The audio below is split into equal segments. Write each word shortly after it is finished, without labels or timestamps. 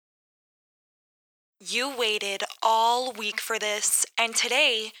You waited all week for this, and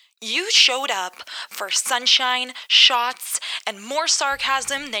today you showed up for sunshine, shots, and more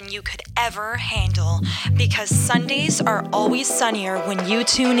sarcasm than you could ever handle. Because Sundays are always sunnier when you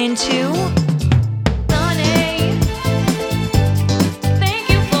tune into Sunny. Thank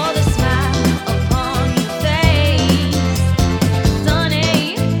you for the smile upon your face.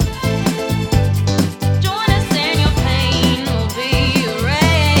 Sunny. Join us and your pain will be erased.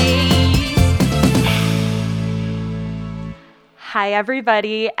 Hi,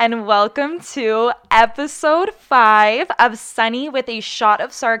 everybody, and welcome to episode 5 of Sunny with a Shot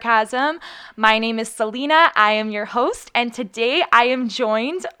of Sarcasm. My name is Selena. I am your host, and today I am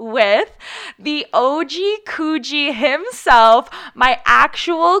joined with the OG Coogie himself, my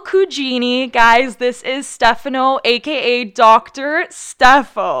actual Cougini. Guys, this is Stefano, aka Dr.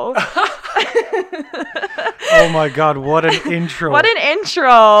 Steffo. Oh my God, what an intro. What an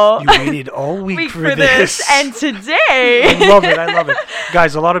intro. You waited all week for this. And today. I love it.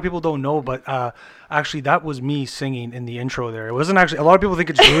 Guys, a lot of people don't know, but actually that was me singing in the intro there. It wasn't actually, a lot of people think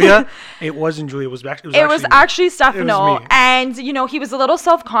it's Julia. It wasn't Julia. It was actually Stefano. Me. And, you know, he was a little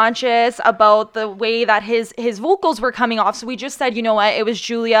self-conscious about the way that his vocals were coming off. So we just said, you know what, it was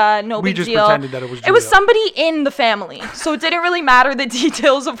Julia, no big deal. We just pretended that it was Julia. It was somebody in the family. So it didn't really matter the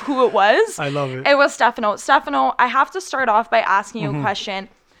details of who it was. I love it. It was Stefano. Stefano, I have to start off by asking you a question.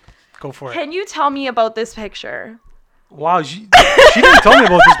 Go for it. Can you tell me about this picture? Wow, she didn't tell me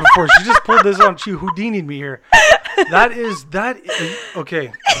about this before. She just pulled this on. She Houdini'd me here. That is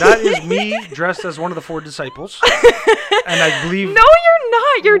me dressed as one of the 4 disciples. And I believe... No, you're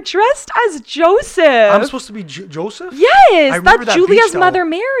not. You're dressed as Joseph. I'm supposed to be Joseph? Yes, that's Julia's mother,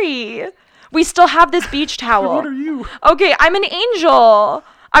 Mary. We still have this beach towel. What are you? Okay, I'm an angel.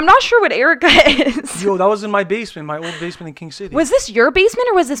 I'm not sure what Erica is. Yo, that was in my basement, my old basement in King City. Was this your basement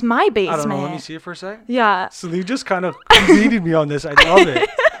or was this my basement? I don't know. Let me see it for a sec. Yeah. So you just kind of leaded me on this. I love it.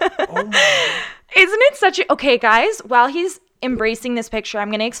 Oh my. Isn't it such a... Okay, guys, while he's embracing this picture, I'm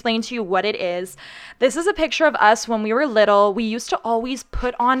going to explain to you what it is. This is a picture of us when we were little. We used to always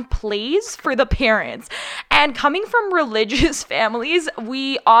put on plays for the parents. And coming from religious families,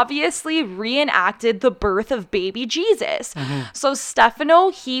 we obviously reenacted the birth of baby Jesus. Mm-hmm. So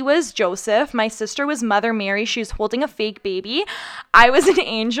Stefano, he was Joseph. My sister was Mother Mary. She was holding a fake baby. I was an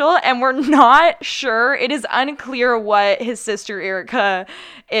angel, and we're not sure. It is unclear what his sister Erica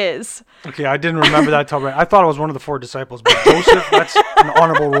is. Okay, I didn't remember that till right. I thought it was one of the 4 disciples, but Joseph, that's an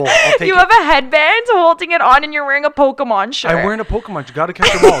honorable role. I'll take you it. Have a headband holding it on, and you're wearing a Pokemon shirt. I'm wearing a Pokemon. You gotta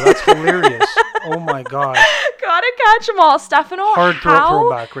catch them all. That's hilarious. Oh my God. Gotta catch them all. Stefano, hard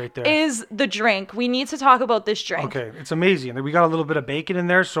throwback right there. Is the drink? We need to talk about this drink. Okay, it's amazing. We got a little bit of bacon in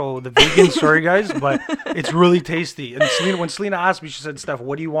there, so the vegans, sorry guys, but it's really tasty. And when Selena asked me, she said, Steph,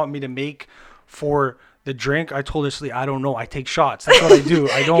 what do you want me to make for the drink? I told her, Selena, I don't know. I take shots. That's what I do.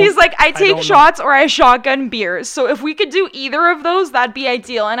 He's like, I take shots or I shotgun beers. So if we could do either of those, that'd be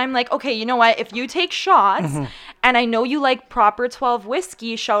ideal. And I'm like, okay, you know what? If you take shots, and I know you like Proper 12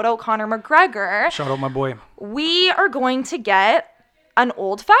 whiskey, shout out Conor McGregor. Shout out my boy. We are going to get an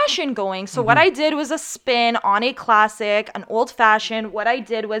old fashioned going. So what I did was a spin on a classic, an old fashioned. What I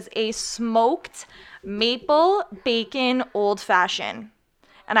did was a smoked maple bacon old fashioned.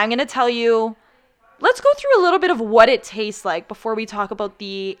 And I'm going to tell you, let's go through a little bit of what it tastes like before we talk about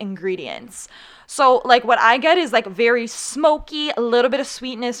the ingredients. So, like, what I get is, like, very smoky, a little bit of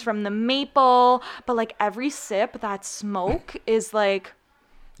sweetness from the maple, but, like, every sip, that smoke is, like...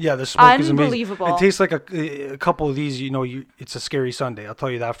 Yeah, the smoke is unbelievable. Amazing. It tastes like a couple of these, it's a scary Sunday. I'll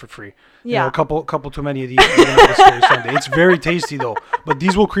tell you that for free. Yeah. A couple too many of these, you're gonna have a scary Sunday. It's very tasty though, but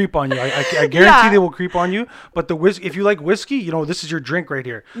these will creep on you. I guarantee they will creep on you. But the whiskey, if you like whiskey, this is your drink right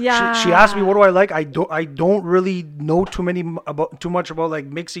here. Yeah. She asked me, what do I like? I don't really know too much about like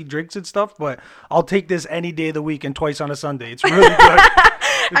mixy drinks and stuff, but I'll take this any day of the week and twice on a Sunday. It's really good.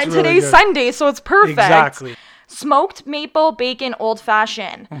 And today's Sunday, so it's perfect. Exactly. Smoked maple bacon old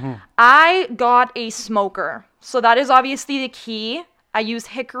fashioned. I got a smoker. So that is obviously the key. I use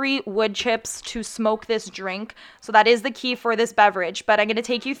hickory wood chips to smoke this drink. So that is the key for this beverage. But I'm going to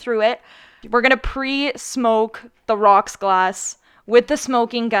take you through it. We're going to pre-smoke the rocks glass with the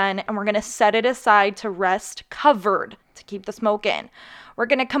smoking gun. And we're going to set it aside to rest covered to keep the smoke in. We're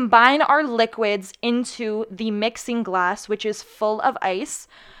going to combine our liquids into the mixing glass, which is full of ice.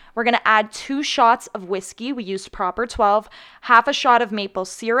 We're going to add 2 shots of whiskey. We used Proper 12, half a shot of maple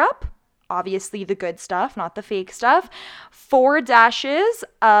syrup, obviously the good stuff, not the fake stuff, 4 dashes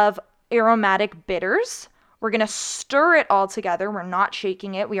of aromatic bitters. We're going to stir it all together. We're not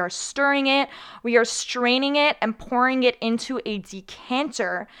shaking it. We are stirring it. We are straining it and pouring it into a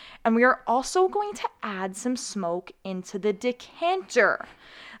decanter. And we are also going to add some smoke into the decanter.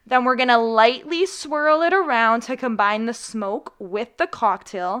 Then we're going to lightly swirl it around to combine the smoke with the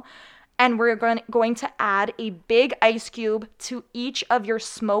cocktail. And we're going to add a big ice cube to each of your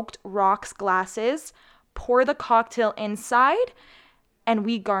smoked rocks glasses. Pour the cocktail inside. And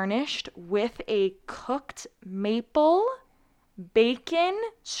we garnished with a cooked maple bacon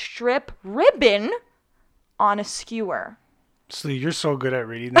strip ribbon on a skewer. Slee, you're so good at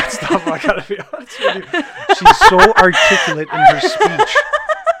reading that stuff. I gotta be honest with you. She's so articulate in her speech.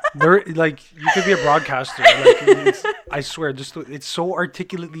 Like, you could be a broadcaster. Like, I swear, it's so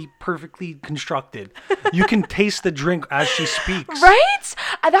articulately, perfectly constructed. You can taste the drink as she speaks. Right?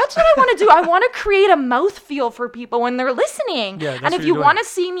 That's what I want to do. I want to create a mouthfeel for people when they're listening. Yeah, that's and if what you you're want to doing.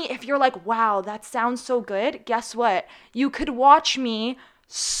 see me, if you're like, wow, that sounds so good, guess what? You could watch me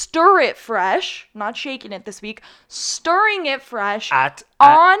stir it fresh, not shaking it this week, stirring it fresh on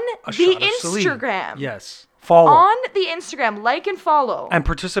the Instagram. Yes. Follow. On the Instagram, like and follow. And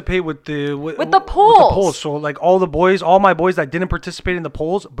participate with the polls. With the polls. So, like, all my boys that didn't participate in the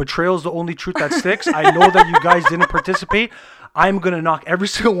polls, betrayal is the only truth that sticks. I know that you guys didn't participate. I'm going to knock every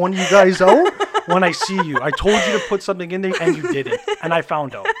single one of you guys out when I see you. I told you to put something in there and you didn't. And I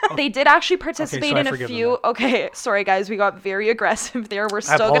found out. Okay. They did actually participate in a few. Okay, sorry guys, we got very aggressive there. We're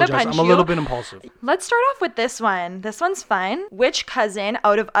still going to punch you. I'm a little bit impulsive. Let's start off with this one. This one's fun. Which cousin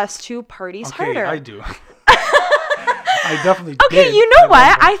out of us two parties harder? I do. I definitely did. Okay, you know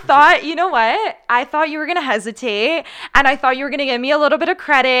what? I thought you were going to hesitate, and I thought you were going to give me a little bit of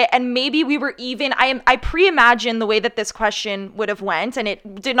credit, and maybe we were even. I pre-imagined the way that this question would have went, and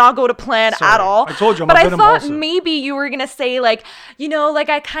it did not go to plan at all. I told you, but I thought maybe you were going to say, like,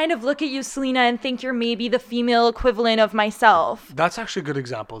 I kind of look at you, Selena, and think you're maybe the female equivalent of myself. That's actually a good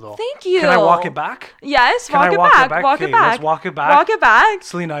example, though. Thank you. Can I walk it back? Yes, walk it back. Walk it back. Let's walk it back. Walk it back.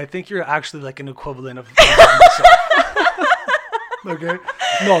 Selena, I think you're actually like an equivalent of myself. Okay.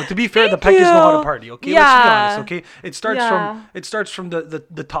 No, to be fair, the Peckies know how to party. Okay, let's be honest. Okay, it starts from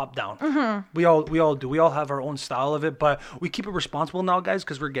the top down. Mm-hmm. We all do. We all have our own style of it, but we keep it responsible now, guys,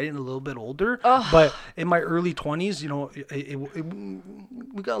 because we're getting a little bit older. Ugh. But in my early 20s,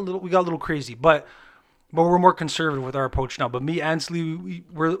 we got a little crazy, but we're more conservative with our approach now. But me and Slee,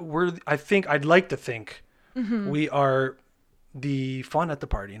 we're I'd like to think we are the fun at the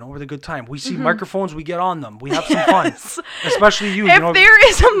party, we're the good time. We see microphones, we get on them, we have some fun. Especially you. If there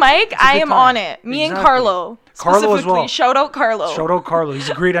is a mic, I am on it. Me and Carlo as well. Shout out Carlo. He's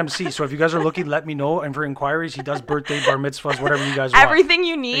a great MC. So if you guys are looking, let me know. And for inquiries, he does birthday, bar mitzvahs, whatever you guys want. Everything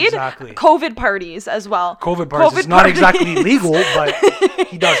you need. Exactly. COVID parties as well. COVID parties. It's not exactly legal, but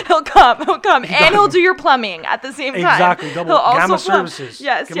he does it. He'll come. And he'll do your plumbing at the same time. Exactly. Double Gamma Services.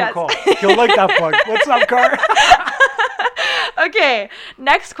 Yes. Give him a call. He'll like that plug. What's up, Car? Okay,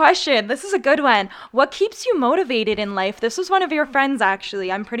 next question. This is a good one. What keeps you motivated in life? This was one of your friends,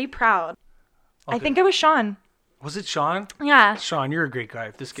 actually. I'm pretty proud. Okay. I think it was Sean. Was it Sean? Yeah. Sean, you're a great guy.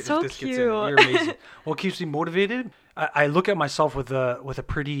 If this gets cute. in, you're amazing. What keeps me motivated? I look at myself with a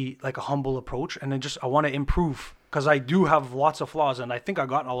pretty, like, a humble approach, and then I want to improve, because I do have lots of flaws, and I think I've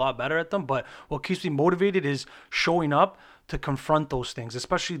gotten a lot better at them. But what keeps me motivated is showing up to confront those things,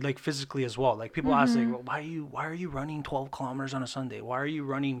 especially, like, physically as well. Like, people ask, like, well, why are you running 12 kilometers on a Sunday? Why are you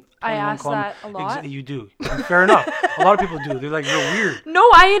running 21 I ask kilometers? that a lot. You do. Fair enough. A lot of people do. They're like, you're weird. No,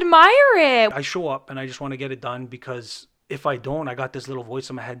 I admire it. I show up and I just want to get it done, because if I don't, I got this little voice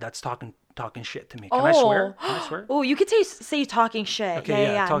in my head that's talking shit to me. Can I swear? Oh, you could say talking shit.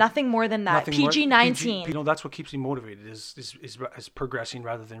 Okay, yeah. Nothing more than that. PG-19. That's what keeps me motivated is progressing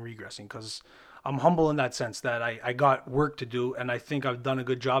rather than regressing, because I'm humble in that sense that I got work to do, and I think I've done a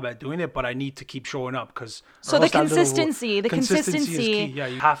good job at doing it, but I need to keep showing up, because the consistency is key. Yeah,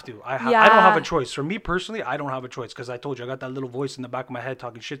 you have to. I don't have a choice. For me personally, I don't have a choice, because I told you I got that little voice in the back of my head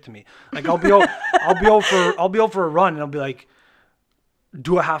talking shit to me. Like, I'll be out for a run, and I'll be like,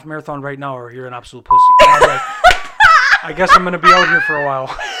 do a half marathon right now, or you're an absolute pussy. And I'll be like, I guess I'm gonna be out here for a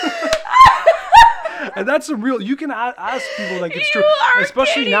while. And that's some real. You can ask people, like, it's true,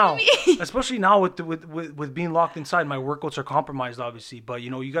 especially now with being locked inside. My workouts are compromised, obviously, but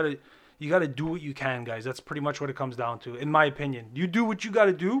you gotta do what you can, guys. That's pretty much what it comes down to, in my opinion. You do what you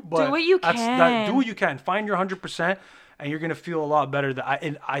gotta do, but do what you can. Do what you can. Find your 100%. And you're going to feel a lot better.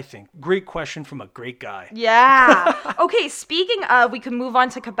 I think. Great question from a great guy. Yeah. Okay, speaking of, we can move on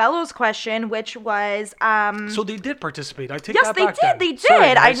to Cabello's question, which was... So they did participate. I take Yes, that back. they did.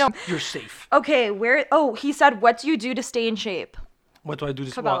 Sorry, I know. You're safe. Okay, he said, what do you do to stay in shape? What do I do?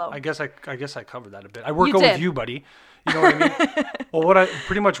 Cabello. Well, I guess I covered that a bit. I work You out did. with you, buddy. You know what I mean? Well,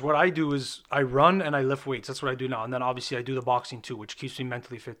 what I do is I run and I lift weights. That's what I do now. And then obviously I do the boxing too, which keeps me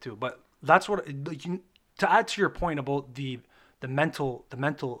mentally fit too. But that's what to add to your point about the mental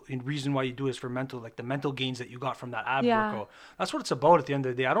reason why you do is for mental, like the mental gains that you got from that ab workout. That's what it's about at the end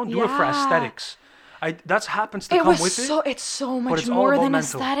of the day. I don't do it for aesthetics. That happens to come with it. It's so much it's more than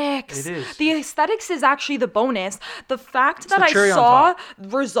mental. aesthetics. It is. The aesthetics is actually the bonus. The fact that the I cherry on saw top.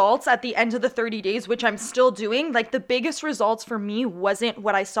 results at the end of the 30 days, which I'm still doing, like the biggest results for me wasn't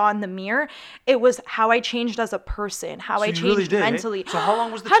what I saw in the mirror. It was how I changed as a person, how I you changed really did, mentally. So how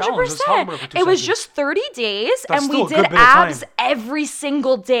long was the challenge? Let's talk about it for 2 It was seconds. just 30 days That's and still we a good did bit of abs time. every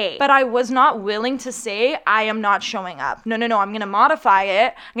single day. But I was not willing to say I am not showing up. No. I'm going to modify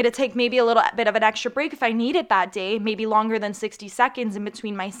it. I'm going to take maybe a little bit of an extra break if I need it that day, maybe longer than 60 seconds in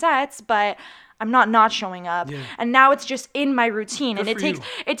between my sets, but I'm not showing up. Yeah. And now it's just in my routine. Good and for you.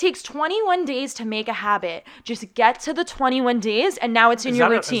 it takes 21 days to make a habit. Just get to the 21 days and now it's in your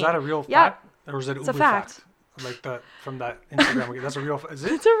routine. Is that a real Yeah. fact? Or is it It's a Uber fact. Like that from that Instagram? That's a real is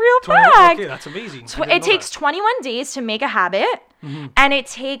it? It's a real 21 fact. Okay, that's amazing. It takes 21 days to make a habit, and it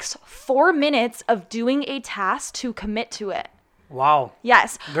takes 4 minutes of doing a task to commit to it. Wow.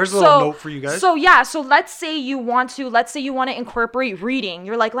 Yes. There's a little note for you guys. So let's say you want to incorporate reading.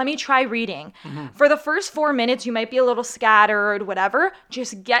 You're like, let me try reading. For the first 4 minutes, you might be a little scattered, whatever.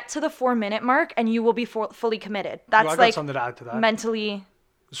 Just get to the 4-minute mark and you will be fully committed. That's I got like something to add to that. mentally.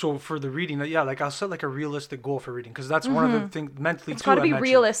 So for the reading, like I'll set like a realistic goal for reading because that's one of the things mentally. It's too, got to I be mentioned.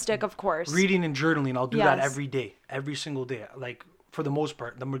 realistic, of course. Reading and journaling, I'll do that Yes. every day, every single day. Like for the most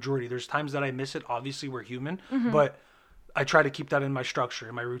part, the majority. There's times that I miss it. Obviously, we're human, but I try to keep that in my structure,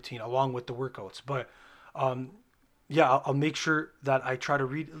 in my routine, along with the workouts. But I'll make sure that I try to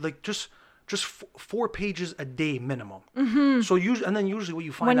read like just 4 pages a day minimum. So usually what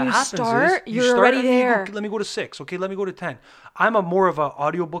you find When that you happens start, is you're start already and then you there. let me go to 6. Okay, let me go to 10. I'm a more of a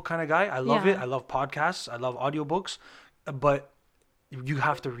audiobook kind of guy. I love Yeah. it. I love podcasts. I love audiobooks, but you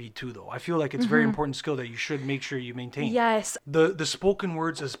have to read too, though. I feel like it's a very important skill that you should make sure you maintain. Yes. The spoken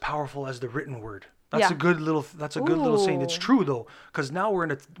word's as powerful as the written word. That's Yeah. a good little saying. It's Ooh. true though, because now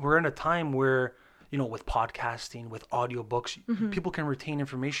we're in a time where, you know, with podcasting, with audiobooks, people can retain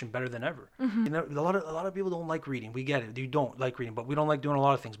information better than ever. You know, a lot of people don't like reading. We get it. You don't like reading, but we don't like doing a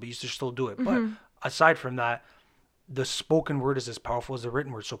lot of things, but you should still do it. But aside from that, the spoken word is as powerful as the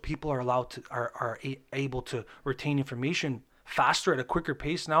written word. So people are allowed to are able to retain information faster at a quicker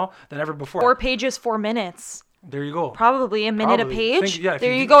pace now than ever before. 4 pages, 4 minutes. There you go. Probably a minute Probably. a page. If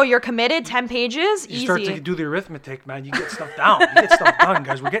There you you do- go. You're committed. 10 pages. You Easy. start to do the arithmetic, man. You get stuff down. You get stuff done,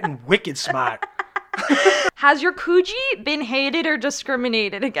 guys. We're getting wicked smart. Has your Kuji been hated or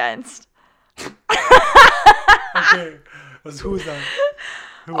discriminated against? Okay. Who's that?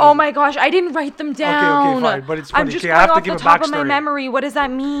 Oh my gosh, I didn't write them down. fine, but it's I'm funny. just Okay, I going have to off give the a top of my backstory. memory. What does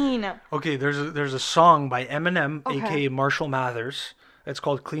that mean? Okay, there's a song by Eminem, Okay. aka Marshall Mathers. It's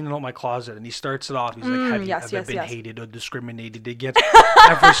called "Cleaning Out My Closet," and he starts it off. He's like, "Have you yes, ever been yes. hated or discriminated against?"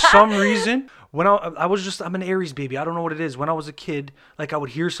 And for some reason, when I'm an Aries baby. I don't know what it is. When I was a kid, like I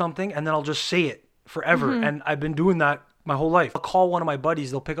would hear something and then I'll just say it forever, and I've been doing that my whole life. I'll call one of my buddies.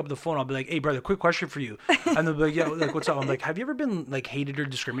 They'll pick up the phone. I'll be like, "Hey, brother, quick question for you," and they'll be like, "Yeah, like what's up?" I'm like, "Have you ever been like hated or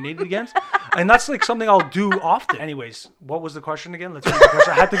discriminated against?" And that's like something I'll do often. Anyways, what was the question again? Let's read the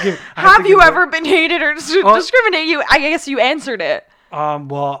question. I had to give. Have you ever been hated or discriminated? You, I guess you answered it.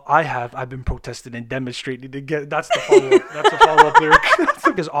 Well, I have. I've been protested and demonstrated to get. That's the follow-up. That's the follow-up lyric.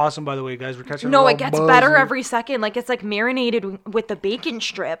 That is awesome, by the way, guys. We're catching. No, a it gets better every second. Like it's like marinated with the bacon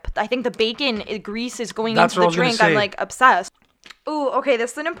strip. I think the bacon grease is going That's into what the I was drink. gonna I'm say. like obsessed. Ooh, okay,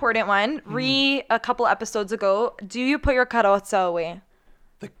 this is an important one. A couple episodes ago, do you put your carrozza away?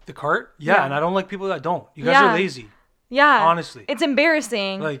 The cart? Yeah, and I don't like people that don't. You guys Yeah. are lazy. Yeah. Honestly. It's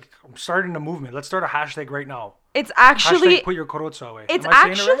embarrassing. Like, I'm starting a movement. Let's start a hashtag right now. It's actually Hashtag put your carrozza away. It's Am I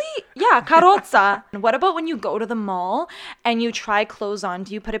saying it actually, right? yeah, carrozza. What about when you go to the mall and you try clothes on?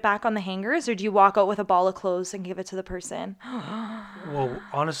 Do you put it back on the hangers or do you walk out with a ball of clothes and give it to the person? Well,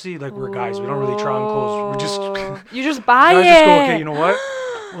 honestly, like we're guys. We don't really try on clothes. We just You just buy guys it. just go, okay, you know what?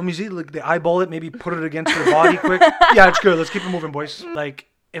 Let me see. Like, they eyeball it, maybe put it against your body quick. Yeah, it's good. Let's keep it moving, boys. Like,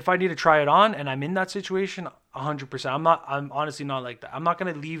 if I need to try it on and I'm in that situation, 100%. I'm honestly not like that. I'm not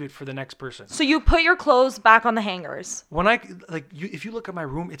going to leave it for the next person. So you put your clothes back on the hangers. When if you look at my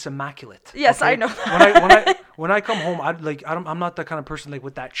room, it's immaculate. Yes, okay? I know that. When I come home, I'm not the kind of person like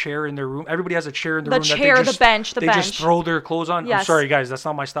with that chair in their room. Everybody has a chair in their room. The chair, the bench. They just throw their clothes on. Yes. I'm sorry, guys, that's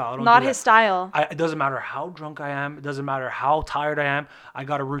not my style. I don't Not do his that. style. It doesn't matter how drunk I am. It doesn't matter how tired I am. I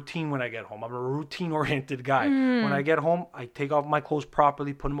got a routine when I get home. I'm a routine-oriented guy. When I get home, I take off my clothes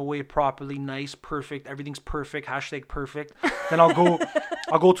properly, put them away properly, nice, perfect. Everything's perfect. #perfect. Then I'll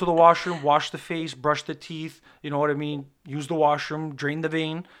go to the washroom, wash the face, brush the teeth. You know what I mean? Use the washroom, drain the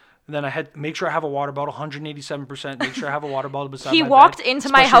vein. And then make sure I have a water bottle, 187%. Make sure I have a water bottle beside He my walked bed, into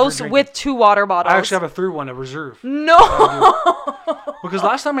my especially for house drinking. with 2 water bottles. I actually have a third one, a reserve. No. Because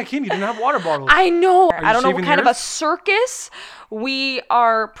last time I came, you didn't have water bottles. I know. I don't know what saving kind of a yours? circus we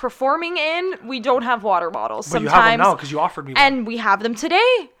are performing in. We don't have water bottles But sometimes. you have them now because you offered me one. And we have them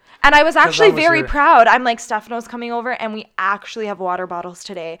today. And I was actually I was very here. proud. I'm like, Stefano's coming over and we actually have water bottles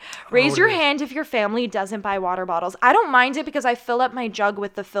today. Raise what your it is. hand if your family doesn't buy water bottles. I don't mind it because I fill up my jug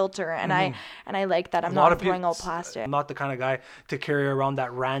with the filter and I like that. I'm not throwing out plastic. I'm not the kind of guy to carry around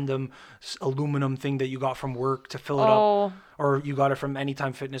that random aluminum thing that you got from work to fill it Oh. up. Or you got it from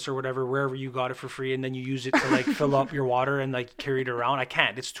Anytime Fitness or whatever, wherever you got it for free, and then you use it to like fill up your water and like carry it around. I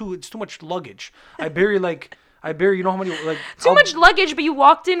can't. It's too much luggage. I bury, you know how many, like... Too much luggage, but you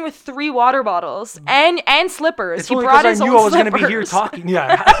walked in with 3 water bottles and slippers. It's He only brought because his I own knew I was going to be here slippers. talking.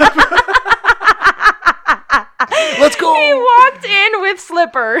 Yeah. Let's go. He walked in with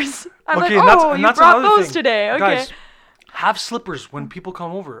slippers. I'm Okay, like, and that's- oh, and you that's brought another those thing. today. Okay. Guys, have slippers when people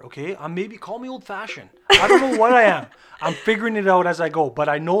come over, okay? Maybe call me old-fashioned. I don't know what I am. I'm figuring it out as I go, but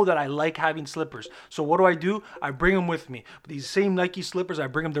I know that I like having slippers. So what do? I bring them with me. But these same Nike slippers, I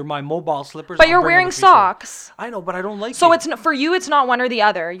bring them. They're my mobile slippers. But I'll you're bring 'em wearing with me, so- socks. I know, but I don't like So it. for you, it's not one or the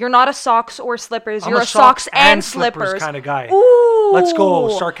other. You're not a socks or slippers. I'm You're a a socks and slippers slippers kind of guy. Ooh. Let's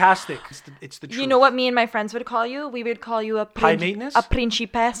go. Sarcastic. It's the truth. You know what me and my friends would call you? We would call you a High maintenance? a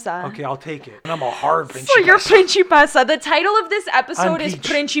principessa. Okay, I'll take it. And I'm a hard So you're principessa. principessa. The title of this episode I'm is Peach.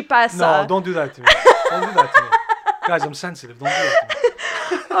 Principessa. No, don't do that to me. Don't do that to me. Guys, I'm sensitive. Don't do that to me.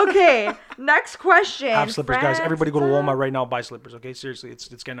 Okay, next question. Have slippers, guys. Everybody go to Francis. Walmart right now. Buy slippers, okay? Seriously, it's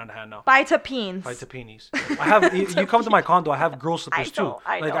getting out of hand now. Buy tapines. Buy tapinis. I have. You come to my condo. I have girl slippers too.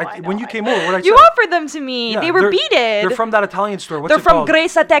 I know, When you came over, what I You said? offered them to me. They were beaded. They're from that Italian store. What's They're it from called?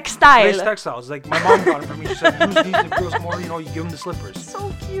 Gresa Textile. Grace Textiles. Like my mom got them for me. She said, use these. If girls more, you give them the slippers.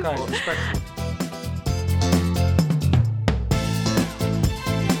 So cute. Guys, respectfully.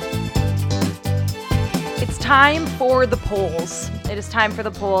 It's time for the polls. It is time for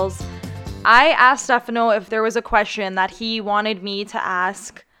the polls. I asked Stefano if there was a question that he wanted me to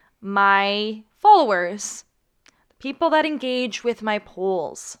ask my followers, the people that engage with my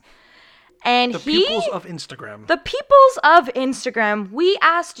polls. And The peoples of Instagram. the peoples of Instagram, we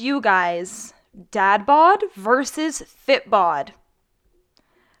asked you guys, dad bod versus fit bod.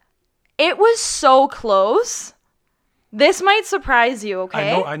 It was so close. This might surprise you,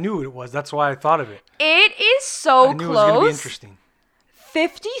 okay? I knew it was. That's why I thought of it. It is so I knew it was going to be close. interesting.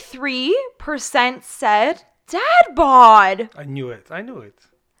 53% said dad bod. I knew it.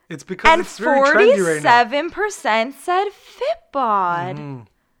 It's because And it's very trendy right now. 47% said fit bod.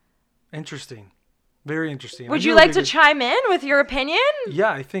 Interesting. Very interesting. Would I you knew it like was to good. chime in with your opinion?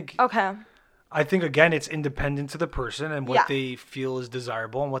 Yeah, I think Okay. again it's independent to the person and what Yeah. they feel is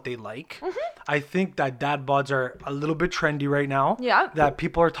desirable and what they like. I think that dad bods are a little bit trendy right now. Yeah. That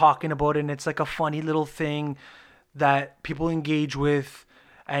people are talking about it and it's like a funny little thing that people engage with,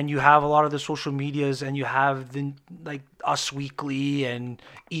 and you have a lot of the social medias and you have the like Us Weekly and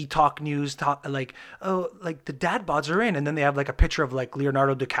E-Talk News like the dad bods are in, and then they have like a picture of like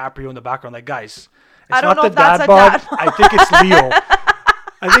Leonardo DiCaprio in the background. Like, guys, it's I don't not know the if that's dad a bod. dad bod. I think it's Leo.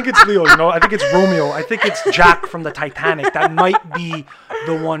 I think it's Leo, I think it's Romeo. I think it's Jack from the Titanic. That might be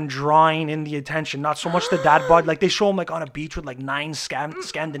the one drawing in the attention. Not so much the dad bod. Like, they show him, like, on a beach with, like, 9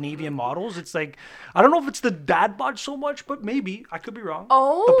 Scandinavian models. It's like, I don't know if it's the dad bod so much, but maybe. I could be wrong.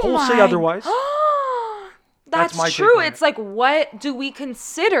 Oh, the polls say my- otherwise. That's my take true. on it. It's like, what do we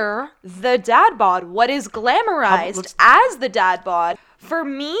consider the dad bod? What is glamorized let's- as the dad bod? For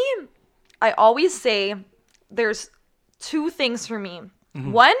me, I always say there's 2 things for me.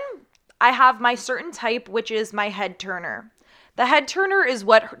 One, I have my certain type, which is my head turner. The head turner is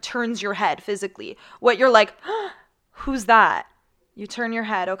what turns your head physically. What you're like, who's that? You turn your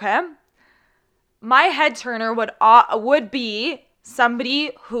head, okay? My head turner would be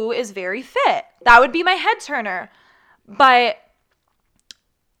somebody who is very fit. That would be my head turner. But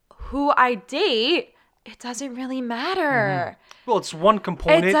who I date, it doesn't really matter. Well, it's one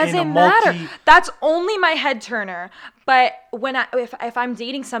component It in a doesn't multi. matter. That's only my head turner. But if I'm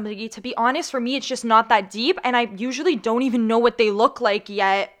dating somebody, to be honest, for me, it's just not that deep, and I usually don't even know what they look like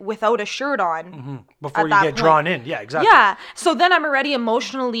yet without a shirt on. Before at you that get point. drawn in. Yeah, exactly. Yeah. So then I'm already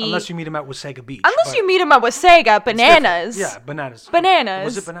emotionally. Unless you meet him at Wasaga Beach. Unless but you meet him at Wasaga, bananas. Yeah, bananas. Bananas.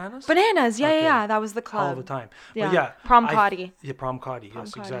 Was it bananas? Bananas. Yeah, Okay. yeah. That was the club. All the time. Yeah. But yeah. Prom I- Cotty. Yeah, prom Cotty.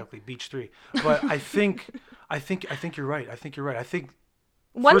 Yes, Cotty. exactly. Beach 3. But I think you're right. I think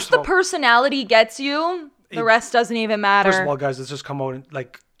Once first of the all- personality gets you, the rest doesn't even matter. First of all, guys, let's just come out and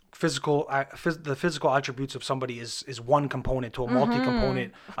like the physical attributes of somebody is one component to a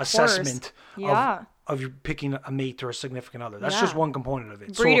multi-component assessment Yeah. of you picking a mate or a significant other. That's Yeah. just one component of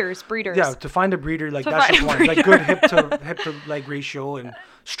it. Breeders. Yeah, to find a breeder, like To that's find just a one. Like breeder. good hip to leg ratio and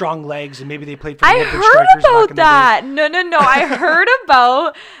strong legs, and maybe they played for the I Olympic heard strikers back about in the day. that. No. I heard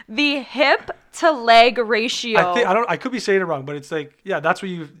about the hip to leg ratio. I could be saying it wrong, but it's like, yeah, that's what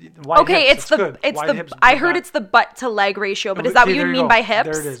you. Wide Okay, hips, it's the good. it's Wide the hips, I good heard back. it's the butt to leg ratio, but is Okay, that what there you you mean go. by hips?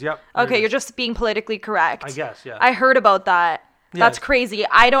 There it is, yep, there it Okay, you're is. just being politically correct. I guess, yeah. I heard about that. Yeah. That's crazy.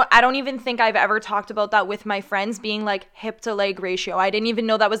 I don't even think I've ever talked about that with my friends being like hip to leg ratio. I didn't even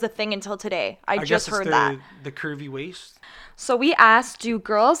know that was a thing until today. I guess just it's heard that. the curvy waist. So we asked, do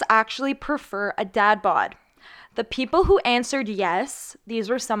girls actually prefer a dad bod? The people who answered yes, these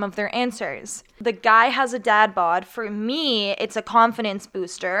were some of their answers. The guy has a dad bod. For me, it's a confidence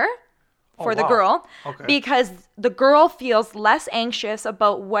booster for the wow. girl Okay. because the girl feels less anxious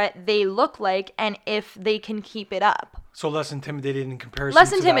about what they look like and if they can keep it up. So less intimidated in comparison Less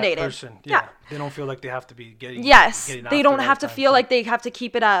to intimidated. that person. Yeah. They don't feel like they have to be getting Yes, getting they after don't all have the to time, feel so- like they have to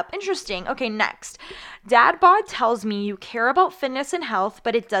keep it up. Interesting. Okay, next. Dad bod tells me you care about fitness and health,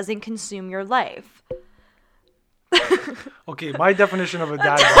 but it doesn't consume your life. Okay, my definition of a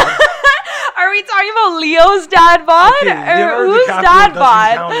dad bod. Are we talking about Leo's dad bod? Okay, or Leonardo whose DiCaprio dad doesn't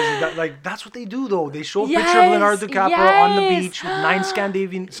bod? count as a dad- like that's what they do though. They show a picture of Yes, Leonardo DiCaprio on the yes. beach with 9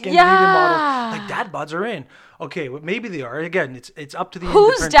 Scandinavian Yeah. models. Like dad bods are in. Okay, well, maybe they are. Again, it's up to the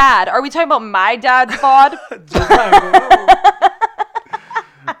Whose independent- dad? Are we talking about my dad's bod?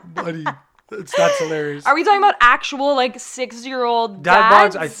 Buddy, that's hilarious. Are we talking about actual like 6-year-old Dad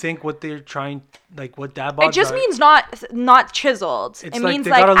dads? bods, I think what they're trying, like what dad bods It just are, means not chiseled. It's It like means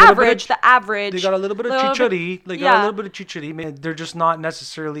they like got a little bit of- average, the average. they got a little bit of little bit- chichari. They got yeah. a little bit of chichari. Man, they're just not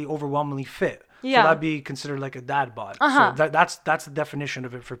necessarily overwhelmingly fit. Yeah. So that'd be considered like a dad bod. Uh-huh. So that's the definition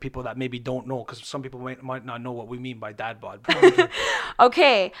of it for people that maybe don't know, because some people might not know what we mean by dad bod.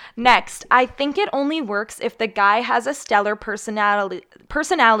 Okay, next. I think it only works if the guy has a stellar personality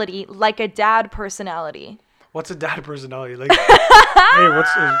like a dad personality. What's a dad personality? Like, hey, what's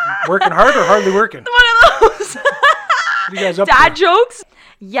working hard or hardly working? One of those. What are you guys up Dad to? jokes?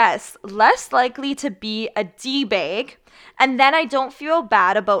 Yes, less likely to be a D-bag, and then I don't feel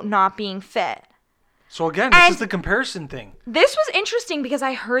bad about not being fit. So again, this And- is the comparison thing. This was interesting because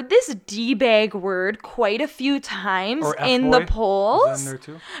I heard this D-bag word quite a few times Or in F-boy. the polls. Is that in there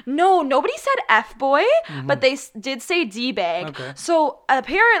too? No, nobody said F-boy, but they did say D-bag. Okay. So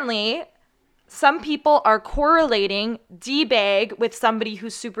apparently, some people are correlating D-bag with somebody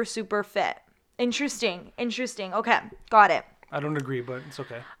who's super, super fit. Interesting. Okay, got it. I don't agree, but it's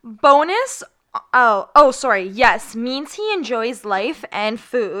okay. Bonus, sorry, yes, means he enjoys life and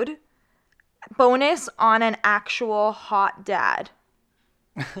food. Bonus on an actual hot dad.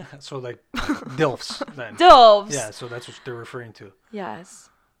 So like DILFs then. Dilves. Yeah, so that's what they're referring to. Yes.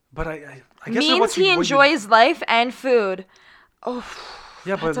 But I guess it's Means what he you- what you- enjoys life and food.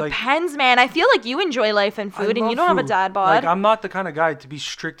 Yeah, but like Depends, man. I feel like you enjoy life and I food, and you love don't have a food. dad bod. Like I'm not the kind of guy to be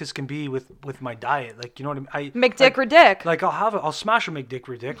strict as can be with my diet. Like you know what I mean? McDick or Dick. Like I'll smash a McDick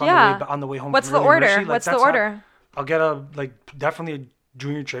or Dick Yeah. on the way home. What's from the early order? Mercy. Like, What's the that's how- order? I'll get definitely a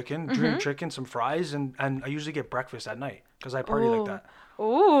junior chicken, Mm-hmm. some fries, and I usually get breakfast at night because I party like that.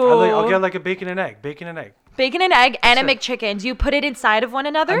 Ooh. I'll get like a bacon and egg. Bacon and egg and a That's McChicken. Do you put it inside of one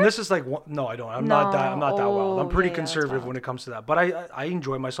another? And this is like no, I don't. I'm not that wild. I'm pretty yeah, that's conservative when it comes to that. But I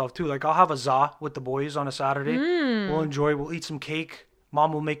enjoy myself too. Like I'll have a za with the boys on a Saturday. We'll eat some cake.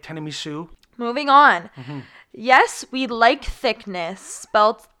 Mom will make tiramisu. Moving on. Mm-hmm. Yes, we like thickness.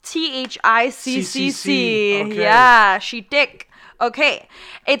 Spelled THICCC. Okay. Yeah, she thick. Okay.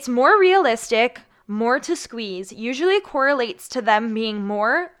 It's more realistic, more to squeeze. Usually correlates to them being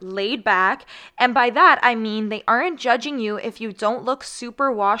more laid back. And by that, I mean they aren't judging you if you don't look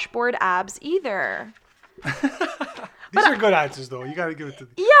super washboard abs either. These are good answers though. You gotta give it to.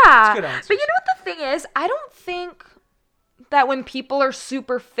 Yeah. good answers. But you know what the thing is? I don't think that when people are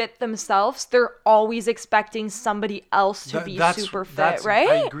super fit themselves, they're always expecting somebody else to be super fit, right?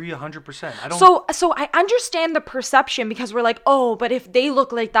 I agree 100%. I don't. So I understand the perception because we're like, oh, but if they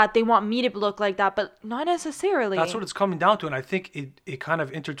look like that, they want me to look like that, but not necessarily. That's what it's coming down to, and I think it kind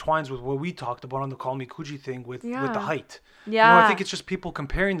of intertwines with what we talked about on the Call Me Coochie thing with the height. Yeah. I think it's just people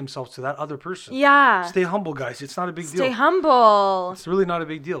comparing themselves to that other person. Yeah. Stay humble, guys. It's not a big deal. Stay humble. It's really not a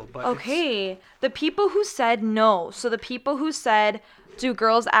big deal. But okay. The people who said no. So the people who said, do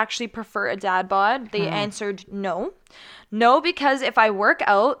girls actually prefer a dad bod? They answered no. No, because if I work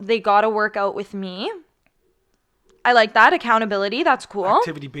out, they gotta work out with me. I like that. Accountability. That's cool.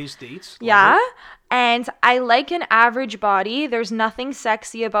 Activity-based dates. Yeah. And I like an average body. There's nothing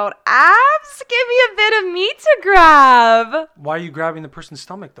sexy about abs. Give me a bit of meat to grab. Why are you grabbing the person's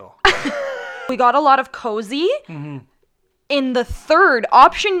stomach, though? We got a lot of cozy. In the third,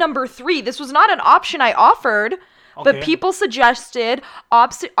 option number 3. This was not an option I offered. Okay. But people suggested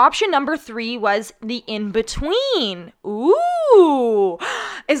option number 3 was the in-between. Ooh.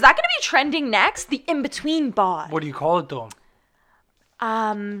 Is that going to be trending next? The in-between bod. What do you call it, though?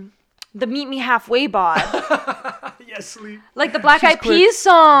 The meet me halfway bod. Yes, Lee. Like the Black Eyed Peas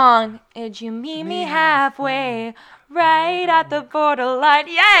song. Did you meet me halfway? Right at the borderline.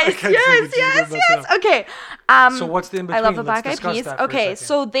 Yes. Okay. So what's the in-between? I love the Black Eyed Peas. Okay,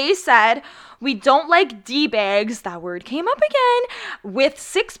 so they said we don't like D-bags. That word came up again. With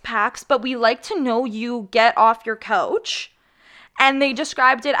 6-packs, but we like to know you get off your couch. And they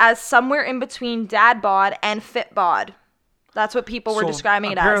described it as somewhere in between dad bod and fit bod. That's what people were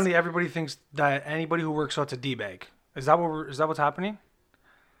describing it as. Apparently, everybody thinks that anybody who works out's a D-bag. Is that what's happening?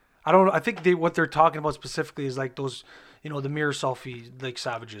 I don't know. I think what they're talking about specifically is like those, the mirror selfie like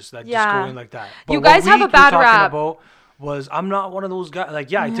savages that just go in like that. But you guys have a bad rap. I'm not one of those guys.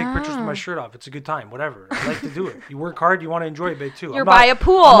 Like, I take pictures with my shirt off. It's a good time. Whatever. I like to do it. You work hard. You want to enjoy a bit too. You're by a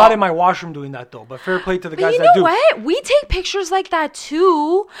pool. I'm not in my washroom doing that though. But fair play to the guys that do. You know what? We take pictures like that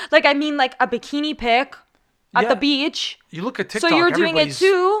too. Like, I mean, like a bikini pic at the beach. You look at TikTok. So you're doing it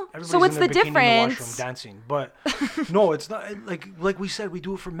too. So what's the difference? In the washroom dancing, but no, it's not like we said. We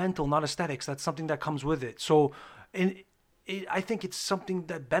do it for mental, not aesthetics. That's something that comes with it. So, I think it's something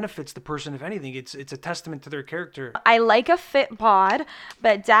that benefits the person. If anything, it's a testament to their character. I like a fit bod,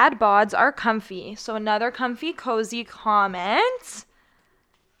 but dad bods are comfy. So another comfy, cozy comment.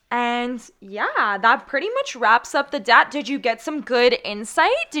 And yeah, that pretty much wraps up the dad. Did you get some good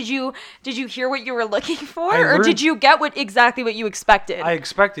insight? Did you hear what you were looking for, or did you get exactly what you expected? I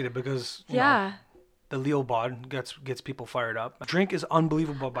expected it because the Leo bod gets people fired up. Drink is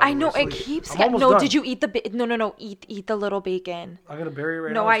unbelievable. I know it keeps. No, did you eat the no? Eat the little bacon. I'm gonna bury it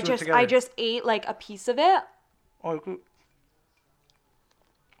right now. No, I just ate like a piece of it. Oh, good.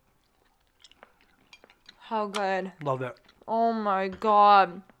 How good. Love that. Oh my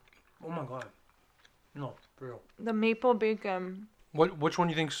god. Oh my god. No, for real. The maple bacon. Which one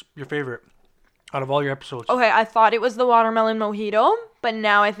do you think's your favorite out of all your episodes? Okay, I thought it was the watermelon mojito, but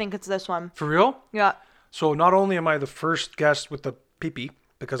now I think it's this one. For real? Yeah. So not only am I the first guest with the pee-pee,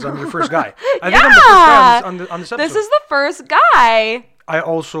 because I'm your first guy. I think I'm the first guy on this episode. This is the first guy. I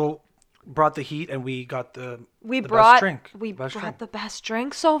also brought the heat, and we got the best drink. We brought the best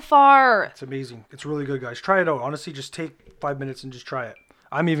drink so far. It's amazing. It's really good, guys. Try it out. Honestly, just take 5 minutes and just try it.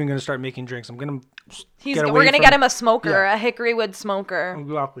 I'm even going to start making drinks. I'm going to we're going to get him a smoker, a hickory wood smoker.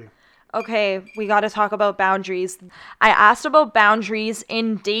 Exactly. Okay, we got to talk about boundaries. I asked about boundaries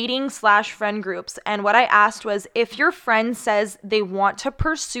in dating/friend groups. And what I asked was, if your friend says they want to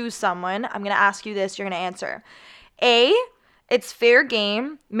pursue someone, I'm going to ask you this, you're going to answer. A, it's fair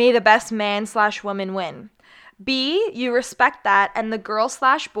game. May the best man/woman win. B, you respect that and the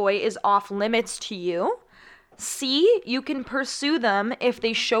girl/boy is off limits to you. C, you can pursue them if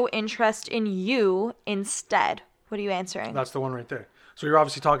they show interest in you instead. What are you answering? That's the one right there. So you're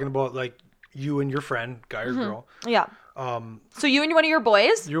obviously talking about like you and your friend, guy or girl. Yeah. So you and one of your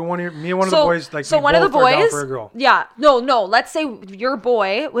boys. Me and one of the boys. Like, so one of the boys. Down for a girl. Yeah. No. Let's say your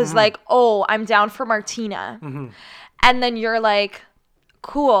boy was like, "Oh, I'm down for Martina," and then you're like,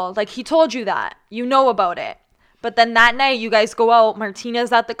 "Cool." Like he told you that. You know about it. But then that night you guys go out.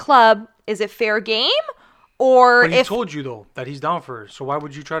 Martina's at the club. Is it fair game? Or but he told you though that he's down for her. So why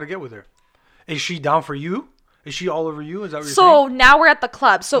would you try to get with her? Is she down for you? Is she all over you? Is that what you're saying? So now we're at the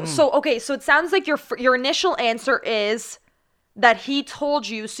club. So okay. So it sounds like your initial answer is that he told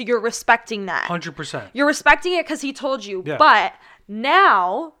you. So you're respecting that. 100%. You're respecting it because he told you. Yeah. But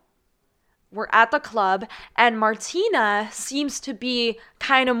now we're at the club and Martina seems to be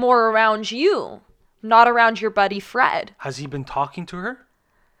kind of more around you, not around your buddy Fred. Has he been talking to her?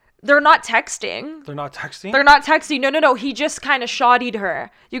 They're not texting. They're not texting? They're not texting. No. He just kind of shottied her.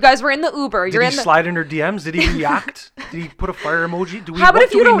 You guys were in the Uber. Did he slide in her DMs? Did he react? Did he put a fire emoji? How about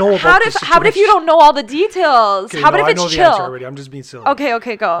if you don't know all the details? Okay, how about if it's I know chill? The answer already. I'm just being silly.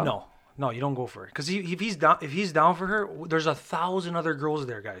 Okay, go. No, you don't go for it. Because if he's down for her, there's 1,000 other girls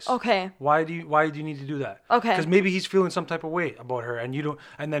there, guys. Okay. Why do you need to do that? Okay. Because maybe he's feeling some type of way about her, and you don't.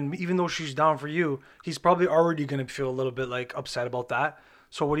 And then even though she's down for you, he's probably already gonna feel a little bit like upset about that.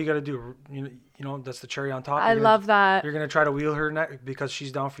 So what do you got to do? You know, that's the cherry on top. I love that. You're gonna try to wheel her neck because she's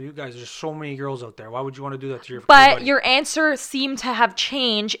down for you guys. There's so many girls out there. Why would you want to do that to your? But your answer seemed to have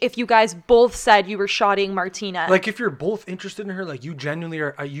changed if you guys both said you were shotting Martina. Like if you're both interested in her, like you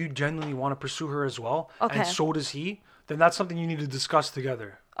genuinely want to pursue her as well, and so does he. Then that's something you need to discuss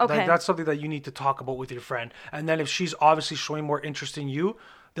together. Okay. That's something that you need to talk about with your friend. And then if she's obviously showing more interest in you,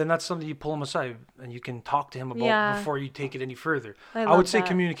 then that's something you pull him aside and you can talk to him about before you take it any further. I would say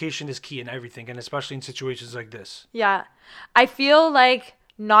communication is key in everything, and especially in situations like this. Yeah. I feel like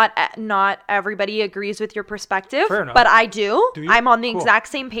not everybody agrees with your perspective, Fair enough. but I do. Do you? I'm on the Cool. exact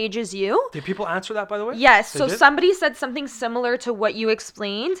same page as you. Did people answer that, by the way? Yes. They did? Somebody said something similar to what you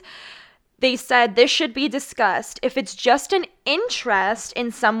explained. They said this should be discussed. If it's just an interest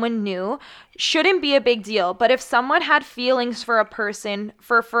in someone new, shouldn't be a big deal. But if someone had feelings for a person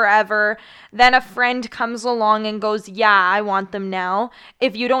for forever, then a friend comes along and goes, yeah, I want them now.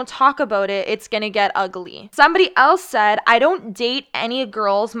 If you don't talk about it, it's going to get ugly. Somebody else said, I don't date any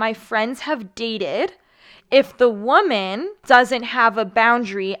girls my friends have dated. If the woman doesn't have a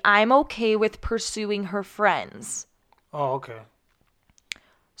boundary, I'm okay with pursuing her friends. Oh, okay.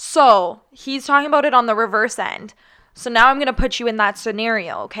 So he's talking about it on the reverse end. So now I'm going to put you in that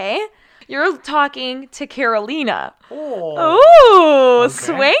scenario, okay? You're talking to Carolina. Oh. Ooh,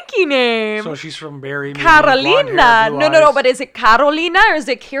 swanky name. So she's from Barrie. Carolina. No, but is it Carolina or is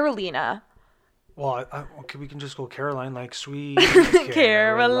it Carolina? Well, okay, we can just go Caroline, like sweet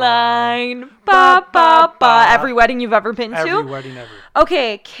Caroline. Ba, ba, ba. Every wedding you've ever been to? Every wedding ever.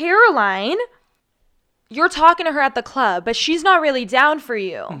 Okay, Caroline. You're talking to her at the club, but she's not really down for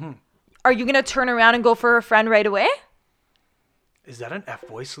you. Mm-hmm. Are you going to turn around and go for her friend right away? Is that an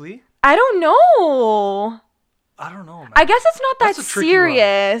F-voice, Lee? I don't know. I don't know, man. I guess it's not that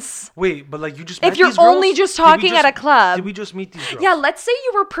serious. Wait, but like you just met if you're these girls? Only just talking at a club. Did we just meet these girls? Yeah, let's say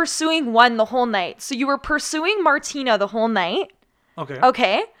you were pursuing one the whole night. So you were pursuing Martina the whole night.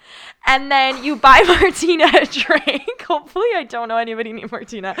 Okay. And then you buy Martina a drink. Hopefully I don't know anybody named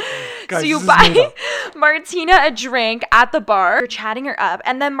Martina. Guys, so you buy Martina a drink at the bar. You're chatting her up.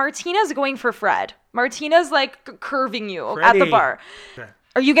 And then Martina's going for Fred. Martina's like curving you at the bar. Okay.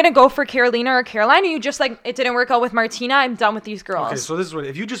 Are you going to go for Carolina or Caroline? Or are you just like, it didn't work out with Martina, I'm done with these girls? Okay, so this is what,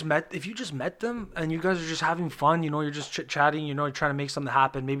 if you just met them and you guys are just having fun, you're just chit-chatting, you're trying to make something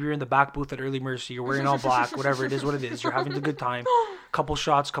happen. Maybe you're in the back booth at Early Mercy, you're wearing all black, whatever it is, you're having a good time. Couple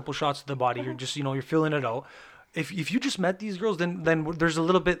shots to the body, you're just, you're feeling it out. If you just met these girls, then there's a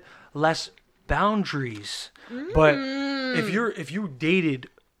little bit less boundaries. But if you dated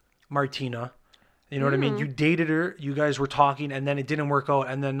Martina, you know what I mean? You dated her, you guys were talking, and then it didn't work out,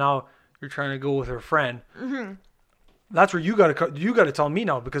 and then now you're trying to go with her friend. Mm-hmm. That's where you gotta tell me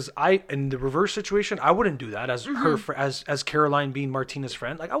now, because in the reverse situation, I wouldn't do that as her as Caroline being Martina's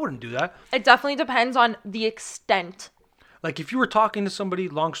friend. Like I wouldn't do that. It definitely depends on the extent. Like if you were talking to somebody,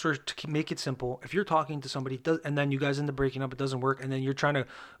 long story to make it simple, if you're talking to somebody and then you guys end up breaking up, it doesn't work, and then you're trying to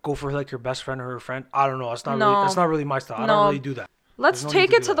go for like your best friend or her friend. I don't know. That's not really my style. I don't really do that. Let's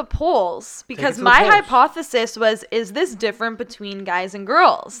take it to the polls, because my hypothesis was, is this different between guys and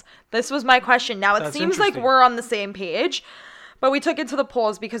girls? This was my question. Now, it seems like we're on the same page, but we took it to the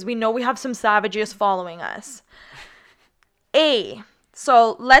polls because we know we have some savages following us.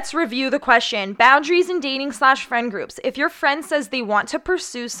 So let's review the question. Boundaries in dating / friend groups. If your friend says they want to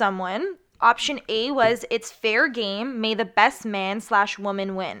pursue someone, option A was, it's fair game. May the best man /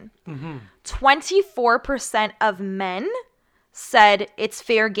 woman win. 24% of men said it's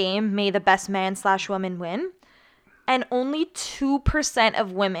fair game, may the best man / woman win. And only 2%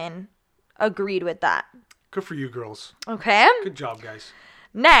 of women agreed with that. Good for you, girls. Okay. Good job, guys.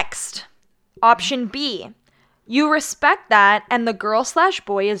 Next, option B. You respect that and the girl /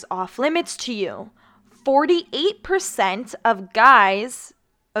 boy is off limits to you. 48% of guys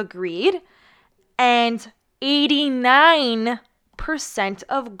agreed and 89%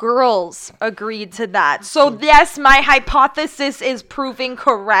 of girls agreed to that. So yes, my hypothesis is proving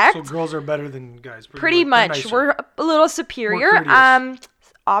correct. So girls are better than guys. Pretty much. We're a little superior.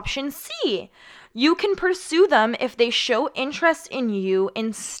 Option C. You can pursue them if they show interest in you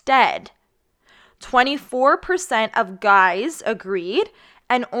instead. 24% of guys agreed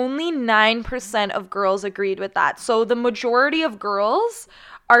and only 9% of girls agreed with that. So the majority of girls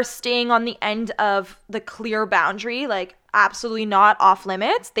are staying on the end of the clear boundary, like absolutely not, off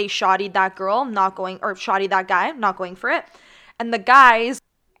limits. They shottied that girl, not going, or shottied that guy, not going for it. And the guys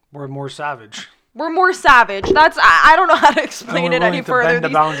We're more savage. were more savage. That's, I don't know how to explain we're it any willing to further. bend the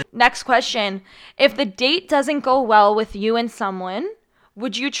boundary. Next question. If the date doesn't go well with you and someone,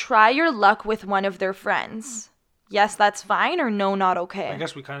 would you try your luck with one of their friends? Yes, that's fine, or no, not okay? I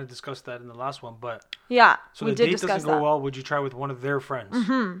guess we kind of discussed that in the last one, but Yeah, so we the did date discuss doesn't go that. well. Would you try with one of their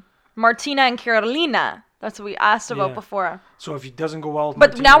friends? Martina and Carolina. That's what we asked about Yeah. before. So if it doesn't go well, with But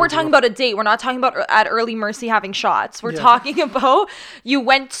Martina, now we're would you talking go- about a date. We're not talking about at Early Mercy having shots. We're Yeah. talking about you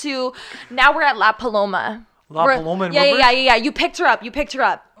went to, now we're at La Paloma. La Paloma in yeah, Woodbridge? yeah. You picked her up.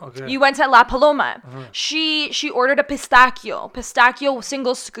 Okay. You went to La Paloma. She ordered a pistachio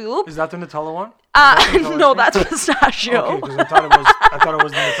single scoop. Is that the Nutella one? No, that's pistachio. Okay, because I thought it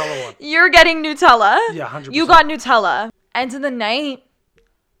was the Nutella one. You're getting Nutella. Yeah, 100%. You got Nutella. End of the night,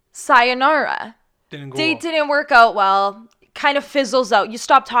 sayonara. Didn't go Date well. didn't work out well. Kind of fizzles out. You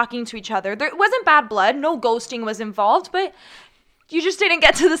stopped talking to each other. There wasn't bad blood. No ghosting was involved, but you just didn't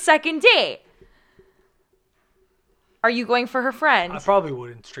get to the second date. Are you going for her friend? I probably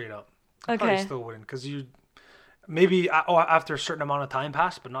wouldn't straight up. I probably Okay. still wouldn't because you maybe after a certain amount of time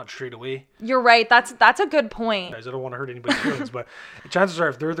passed, but not straight away. You're right. That's a good point. Guys, I don't want to hurt anybody's feelings, but chances are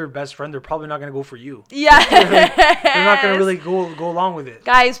if they're their best friend, they're probably not going to go for you. Yeah. They're not going to really go along with it.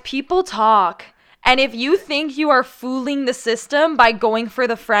 Guys, people talk. And if you think you are fooling the system by going for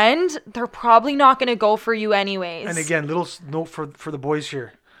the friend, they're probably not going to go for you anyways. And again, little note for the boys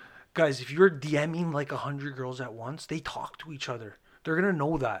here. Guys, if you're DMing like 100 girls at once, they talk to each other. They're going to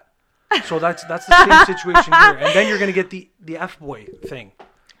know that. So that's the same situation here. And then you're going to get the F-boy thing.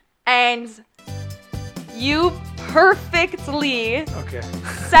 And you perfectly Okay.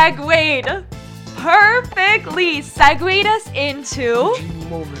 segued us into Genie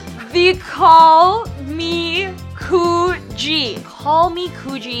moment. the Call Me Coogie. Call Me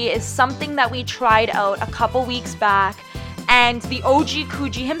Coogie is something that we tried out a couple weeks back, and the OG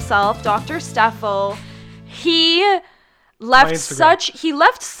Coogie himself, Dr. Steffo, he left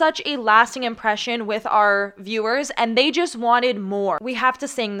such a lasting impression with our viewers, and they just wanted more. We have to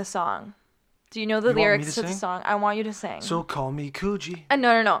sing the song. Do you know the You want me lyrics to to the sing? song? I want you to sing. So call me Coogie.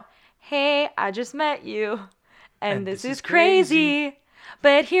 No. Hey, I just met you, and this is crazy.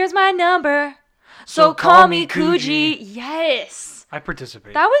 But here's my number. So call me Coogie. Yes. I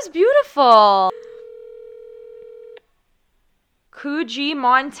participate. That was beautiful. Coogie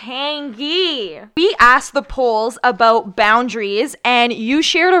Montangi. We asked the polls about boundaries, and you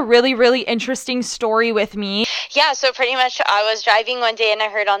shared a really, really interesting story with me. Yeah, so pretty much I was driving one day and I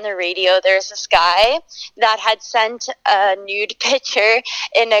heard on the radio there's this guy that had sent a nude picture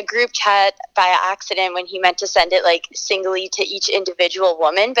in a group chat by accident when he meant to send it like singly to each individual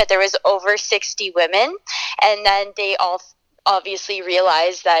woman, but there was over 60 women, and then they all obviously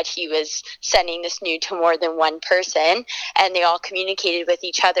realized that he was sending this nude to more than one person, and they all communicated with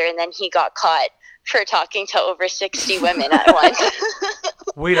each other, and then he got caught for talking to over 60 women at once.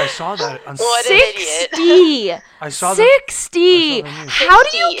 Wait, I saw that. On What an idiot. 60. I saw that. 60. I saw the news. How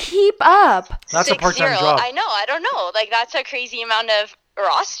do you 60. keep up? That's a 60. part-time job. I know, I don't know. Like, that's a crazy amount of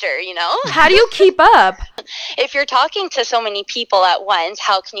roster, you know? How do you keep up? If you're talking to so many people at once,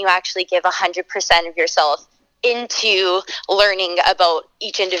 how can you actually give 100% of yourself into learning about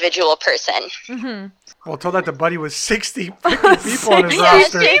each individual person? Well, tell that the buddy was 60 freaking people on his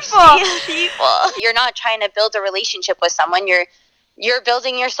 60 roster. People. You're not trying to build a relationship with someone. You're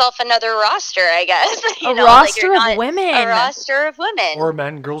building yourself another roster, I guess. A roster of women. A roster of women. Or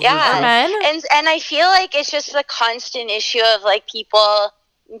men, girls. Yeah. both. Men? And I feel like it's just a constant issue of like people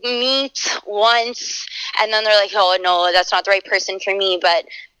meet once and then they're like, oh no, that's not the right person for me. But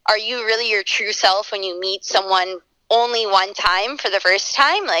are you really your true self when you meet someone only one time for the first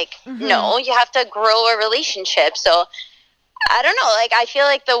time? Like, no, you have to grow a relationship. So I don't know. Like, I feel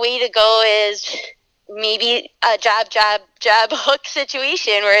like the way to go is maybe a jab, hook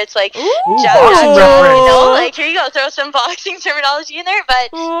situation where it's like, Ooh, jab, boxing jab, jab, reference. you know, like, here you go, throw some boxing terminology in there, but,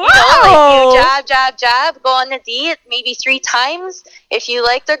 you know, like, Wow. you jab, go on the date, maybe 3 times. If you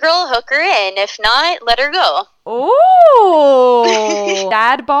like the girl, hook her in. If not, let her go. Oh.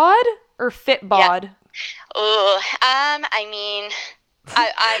 Dad bod or fit bod? Ooh, I mean,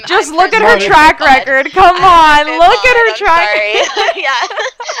 I'm Just I'm look at her personally track fit bod. record. Come I'm on, fit look at bod, her I'm track. sorry. Yeah,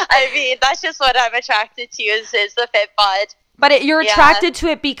 I mean, that's just what I'm attracted to is the fit bod. But you're Yeah. attracted to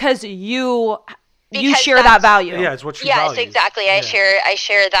it because you You Because share that that's- value. Yeah, it's what you Yes, value. exactly. Yeah. I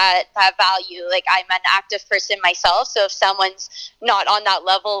share that value. Like, I'm an active person myself, so if someone's not on that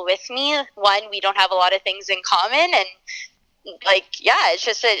level with me, one, we don't have a lot of things in common, and like, yeah, it's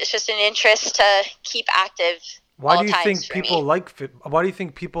just an interest to keep active. Why all do you times think for people me. like Why do you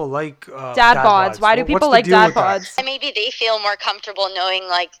think people like Dad bods. Why do What's people the like deal dad with that? bods? And maybe they feel more comfortable knowing,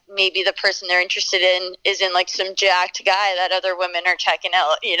 like, maybe the person they're interested in isn't like some jacked guy that other women are checking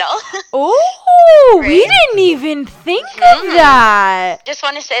out, you know? Oh, we Right. didn't even think of that. Just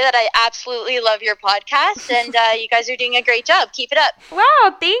want to say that I absolutely love your podcast, and you guys are doing a great job. Keep it up.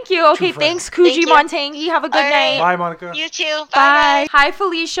 Wow, thank you. Okay, friends. thanks, Kuji Thank you. Montangi. Have a good All night. right. Bye, Monica. You too. Bye. Hi,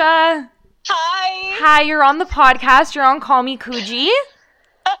 Felicia. Hi. Hi, you're on the podcast. You're on Call Me Kuji.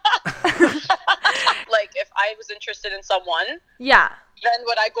 Like, if I was interested in someone, Yeah. then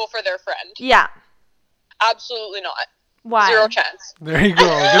would I go for their friend? Yeah. Absolutely not. Why? Zero chance. There you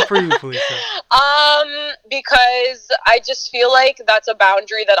go. Good for you, Felicia. Because I just feel like that's a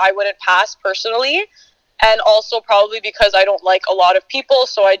boundary that I wouldn't pass personally. And also probably because I don't like a lot of people,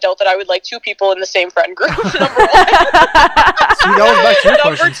 so I doubt that I would like two people in the same friend group, number one. See, that was back to your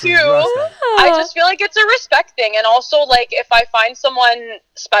Number question. Celine. You two, asked that. I just feel like it's a respect thing. And also, like, if I find someone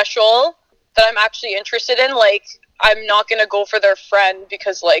special that I'm actually interested in, like, I'm not going to go for their friend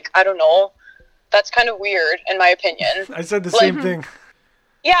because, like, I don't know. That's kind of weird, in my opinion. I said the Like- same thing.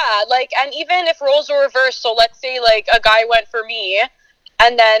 Yeah, like, and even if roles were reversed, so let's say, like, a guy went for me,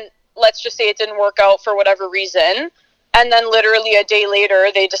 and then let's just say it didn't work out for whatever reason, and then literally a day later,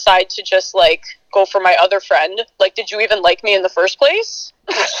 they decide to just, like, go for my other friend. Like, did you even like me in the first place?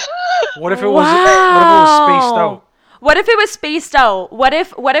 What if it was spaced out? What if it was spaced out? What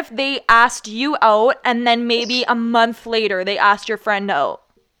if they asked you out and then maybe a month later they asked your friend out?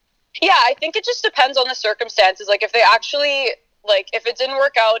 Yeah, I think it just depends on the circumstances. Like, if they actually, like, if it didn't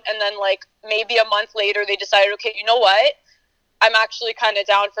work out and then, like, maybe a month later they decided, okay, you know what? I'm actually kind of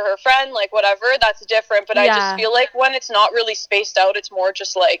down for her friend, like, whatever, that's different. But I Yeah. just feel like when it's not really spaced out, it's more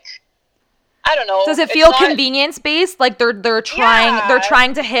just, like, I don't know. Does it It's feel not- convenience based? Like they're Yeah.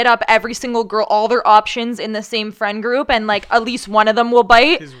 trying to hit up every single girl, all their options in the same friend group, and like at least one of them will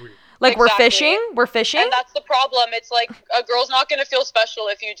bite. It's weird. Like Exactly. we're fishing. And that's the problem. It's like a girl's not going to feel special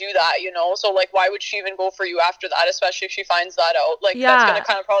if you do that, you know? So, like, why would she even go for you after that, especially if she finds that out? Like, Yeah. that's going to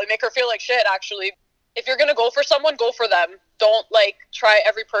kind of probably make her feel like shit, actually. If you're going to go for someone, go for them. Don't, like, try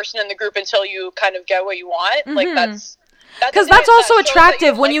every person in the group until you kind of get what you want. Like, that's... Because that's also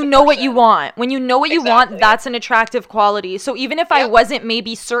attractive when you like the know what you person. want. When you know what you want, Exactly. that's an attractive quality. So even if I Yep. wasn't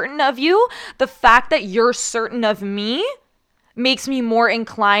maybe certain of you, the fact that you're certain of me makes me more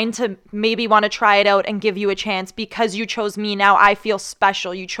inclined to maybe want to try it out and give you a chance because you chose me. Now I feel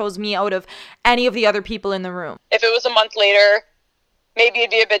special. You chose me out of any of the other people in the room. If it was a month later, maybe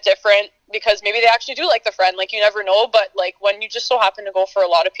it'd be a bit different because maybe they actually do like the friend. Like, you never know. But, like, when you just so happen to go for a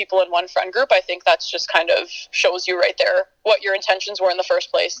lot of people in one friend group, I think that's just kind of shows you right there what your intentions were in the first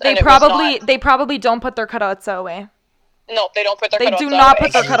place. They And it was probably don't put their cutouts away. no, they don't put their They cutouts do that not way.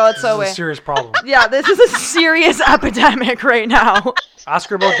 put their cutouts This is a away. serious problem. Yeah, this is a serious epidemic right now. Ask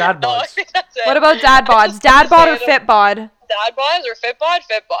her about dad No, I bods. think that's it. What about dad bods? Just Dad bod or say fit bod? Dad bods or fit bod?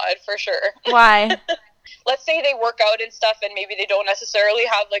 Fit bod, for sure. Why? Let's say they work out and stuff and maybe they don't necessarily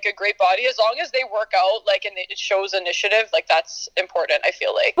have, like, a great body. As long as they work out, like, and it shows initiative, like, that's important, I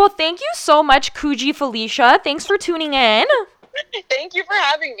feel like. Well, thank you so much, Kuji Felicia. Thanks for tuning in. Thank you for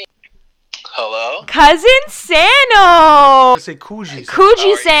having me. Hello? Cousin Sano. Say Kuji.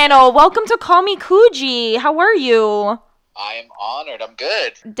 Kuji Sano, welcome to Call Me Kuji. How are you? I am honored. I'm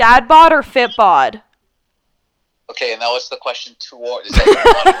good. Dad bod or fit bod? Okay, now what's the question toward? Is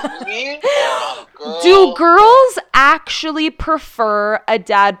that on me or on a girl? Do girls actually prefer a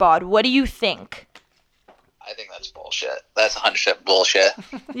dad bod? What do you think? I think that's bullshit. That's 100% bullshit.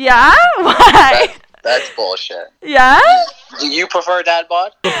 Yeah? Why? That's bullshit. Yeah? Do you prefer dad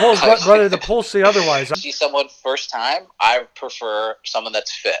bod? The polls, brother, the polls say otherwise. See someone first time, I prefer someone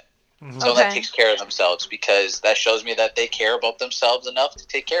that's fit. Someone Okay. that takes care of themselves because that shows me that they care about themselves enough to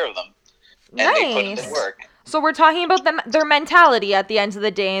take care of them. And they put in Nice. the work. So we're talking about their mentality at the end of the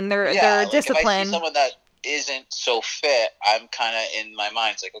day and their Like, If I discipline. see someone that isn't so fit, I'm kind of in my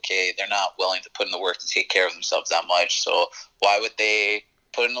mind, it's like, okay, they're not willing to put in the work to take care of themselves that much. So why would they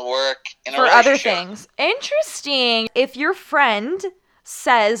put in the work in a For other relationship? things. Interesting. If your friend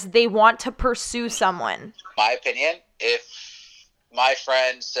says they want to pursue someone. My opinion, if my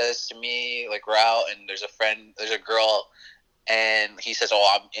friend says to me, like, we're out and there's a girl, and he says,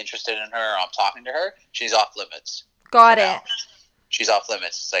 oh, I'm interested in her, I'm talking to her, she's off limits. Got for it. now. She's off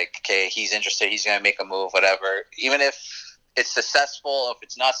limits. It's like, okay, he's interested, he's going to make a move, whatever. Even if it's successful. If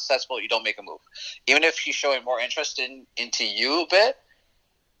it's not successful, you don't make a move. Even if she's showing more interest into you a bit,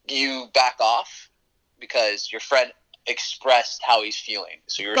 you back off because your friend expressed how he's feeling.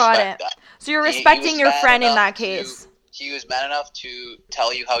 So you respect that. So you're respecting your friend in that case. He was man enough to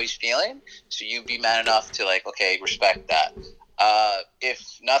tell you how he's feeling, so you be man enough to like, okay, respect that.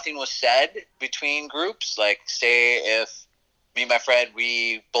 If nothing was said between groups, like say if me and my friend,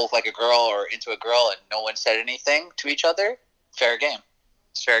 we both like a girl or into a girl and no one said anything to each other, fair game.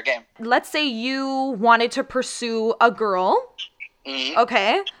 It's fair game. Let's say you wanted to pursue a girl. Mm-hmm.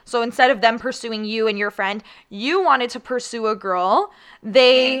 Okay. So instead of them pursuing you and your friend, you wanted to pursue a girl.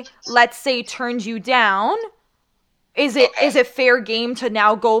 They, let's say, turned you down. Is it fair game to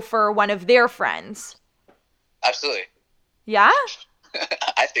now go for one of their friends? Absolutely. Yeah?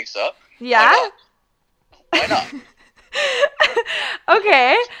 I think so. Yeah? Why not?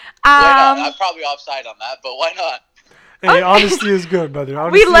 Okay. Why not? I'm probably offside on that, but why not? Hey, honesty is good, brother.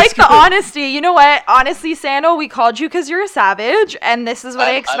 Honesty we like the honesty. You know what? Honestly, Sando, we called you because you're a savage, and this is what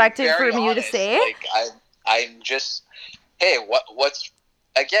I expected from you to say. Like, I'm just, hey, what's,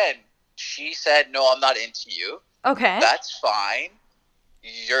 again, she said, no, I'm not into you. Okay. That's fine.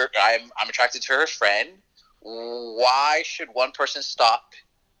 I'm attracted to her friend. Why should one person stop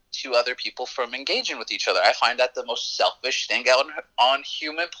two other people from engaging with each other? I find that the most selfish thing on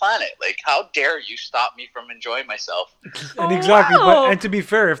human planet. Like, how dare you stop me from enjoying myself? And exactly, and to be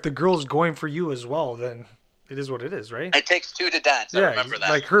fair, if the girl's going for you as well, then it is what it is, right? It takes two to dance. I remember that.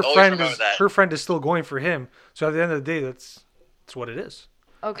 Like her friend is still going for him. So at the end of the day, that's what it is.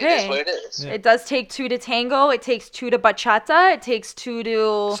 Okay. It is what it is. Yeah. It does take two to tango. It takes two to bachata. It takes two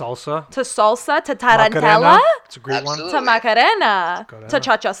to salsa. To tarantella. It's a great one. To Macarena. To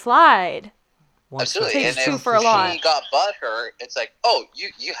cha-cha slide. Absolutely. It takes and two if for a lot. he got butthurt, it's like, oh,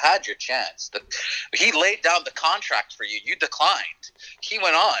 you had your chance. He laid down the contract for you. You declined. He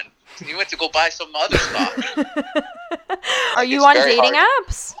went on. He went to go buy some other stuff. Are you on dating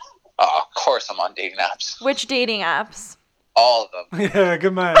apps? Oh, of course I'm on dating apps. Which dating apps? All of them. Yeah,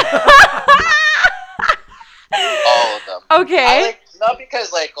 good man. All of them. Okay. Not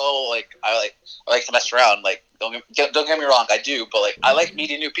because I like to mess around. Like don't get me wrong, I do, but like I like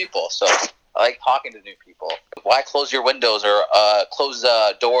meeting new people. So I like talking to new people. Why close your windows or close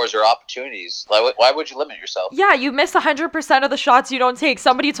doors or opportunities? Why would you limit yourself? Yeah, you miss 100% of the shots you don't take.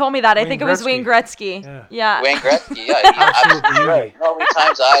 Somebody told me that. I think it was Wayne Gretzky. Yeah. Wayne Gretzky. Yeah, absolutely right. You know how many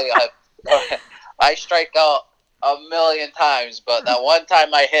times I strike out a million times, but that one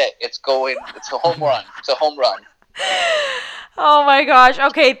time I hit, it's a home run. It's a home run. Oh my gosh.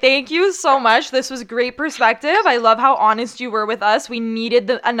 Okay, thank you so much. This was great perspective. I love how honest you were with us. We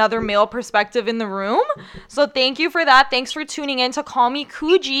needed another male perspective in the room. So thank you for that. Thanks for tuning in to Call Me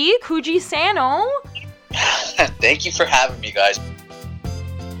Kuji Sano. Thank you for having me, guys.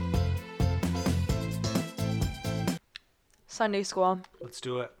 Sunday school. Let's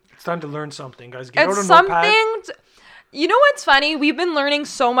do it. It's time to learn something, guys. Get it's out a something. You know what's funny? We've been learning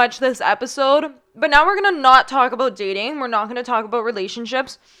so much this episode, but now we're going to not talk about dating. We're not going to talk about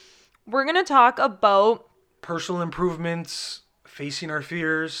relationships. We're going to talk about personal improvements, facing our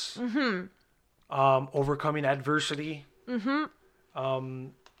fears, overcoming adversity,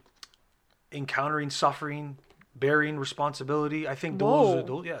 encountering suffering, bearing responsibility. I think we're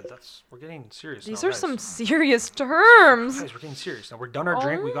getting serious. These are some serious terms. Guys, we're getting serious. Now we're done our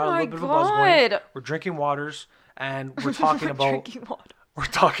drink. We got a little bit of a buzz going. We're drinking waters, and we're talking about we're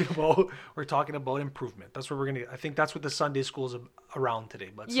talking about improvement. That's what we're gonna. I think that's what the Sunday school is around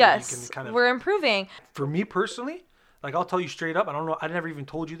today. But so yes, we're improving. For me personally, like I'll tell you straight up. I don't know. I never even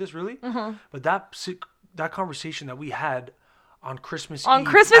told you this really, but that conversation that we had on Christmas Eve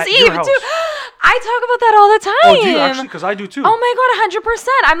too. I talk about that all the time. Oh, do you actually? Because I do too. Oh my God, 100%.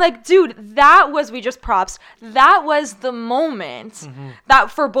 I'm like, dude, that was that was the moment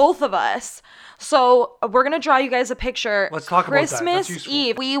that for both of us. So we're going to draw you guys a picture. Let's talk about that. Christmas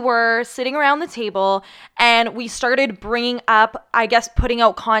Eve, we were sitting around the table and we started bringing up, I guess, putting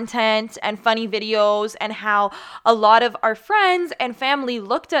out content and funny videos and how a lot of our friends and family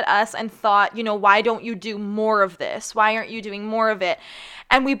looked at us and thought, why don't you do more of this? Why aren't you doing more of it?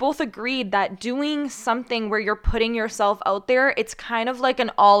 And we both agreed that doing something where you're putting yourself out there, it's kind of like an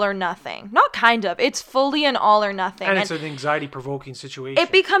all or nothing. Not kind of. It's fully an all or nothing. And it's an anxiety-provoking situation.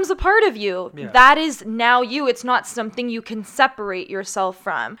 It becomes a part of you. Yeah. That is now you. It's not something you can separate yourself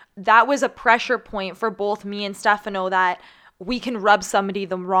from. That was a pressure point for both me and Stefano that we can rub somebody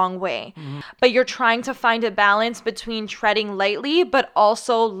the wrong way. But you're trying to find a balance between treading lightly, but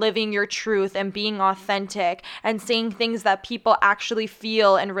also living your truth and being authentic and saying things that people actually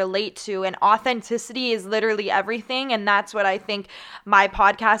feel and relate to. And authenticity is literally everything. And that's what I think my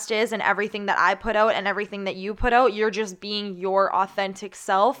podcast is, and everything that I put out and everything that you put out. You're just being your authentic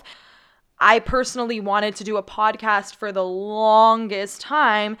self. I personally wanted to do a podcast for the longest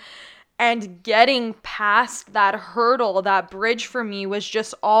time. And getting past that hurdle, that bridge for me was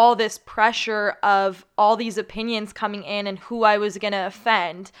just all this pressure of all these opinions coming in and who I was going to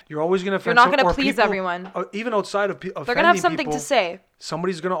offend. You're always going to offend. You're not going to please everyone. Even outside of offending they're going to have something people, to say.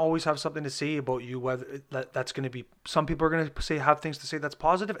 Somebody's going to always have something to say about you. Whether that's going to be, some people are going to have things to say that's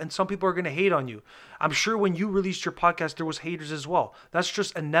positive, and some people are going to hate on you. I'm sure when you released your podcast, there was haters as well. That's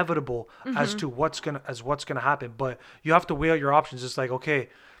just inevitable as to what's going to happen. But you have to weigh out your options. It's like, okay,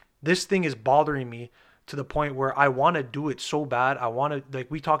 this thing is bothering me to the point where I want to do it so bad. I want to, like,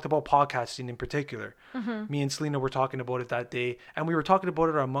 we talked about podcasting in particular. Me and Selena were talking about it that day, and we were talking about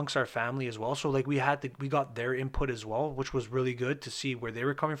it amongst our family as well. So like we got their input as well, which was really good to see where they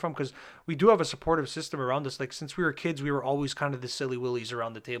were coming from, because we do have a supportive system around us. Like, since we were kids, we were always kind of the silly willies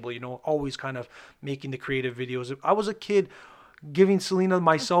around the table, always kind of making the creative videos. I was a kid giving Selena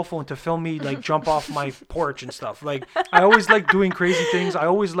my cell phone to film me like jump off my porch and stuff. Like, I always liked doing crazy things. I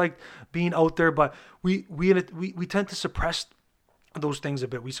always liked being out there, but we tend to suppress those things a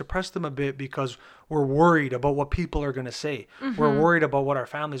bit. We suppress them a bit because we're worried about what people are going to say. We're worried about what our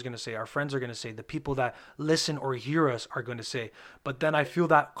family's going to say, our friends are going to say, the people that listen or hear us are going to say. But then I feel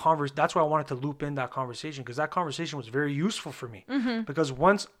that that's why I wanted to loop in that conversation, because that conversation was very useful for me. Because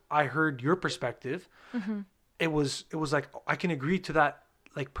once I heard your perspective, it was like, I can agree to that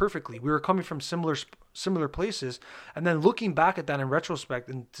like perfectly. We were coming from similar places, and then looking back at that in retrospect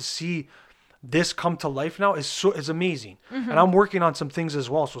and to see this come to life now is amazing. And I'm working on some things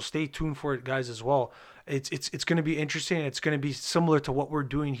as well, so stay tuned for it, guys, as well. It's going to be interesting. It's going to be similar to what we're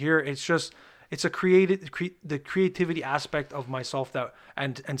doing here. It's a the creativity aspect of myself that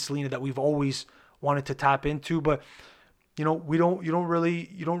and Selena that we've always wanted to tap into, but you don't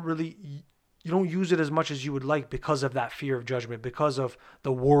use it as much as you would like because of that fear of judgment, because of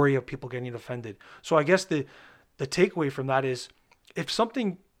the worry of people getting offended. So I guess the takeaway from that is, if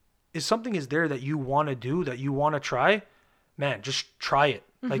something is there that you want to do, that you want to try, man, just try it.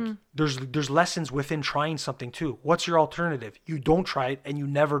 Like, there's lessons within trying something too. What's your alternative? You don't try it and you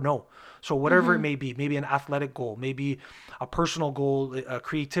never know. So whatever it may be, maybe an athletic goal, maybe a personal goal, a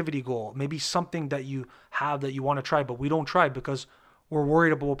creativity goal, maybe something that you have that you want to try, but we don't try because we're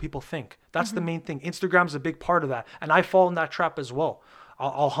worried about what people think. That's the main thing. Instagram's a big part of that. And I fall in that trap as well.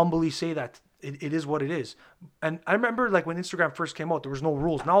 I'll humbly say that it is what it is. And I remember, like, when Instagram first came out, there was no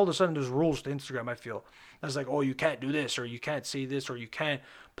rules. Now all of a sudden there's rules to Instagram, I feel. It's like, oh, you can't do this, or you can't say this, or you can't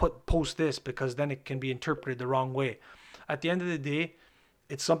post this, because then it can be interpreted the wrong way. At the end of the day,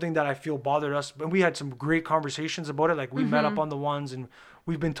 it's something that I feel bothered us. But we had some great conversations about it. Like, we met up on the ones, and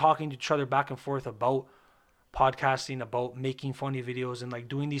we've been talking to each other back and forth about podcasting, about making funny videos, and like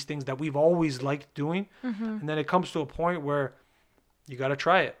doing these things that we've always liked doing. And then it comes to a point where you got to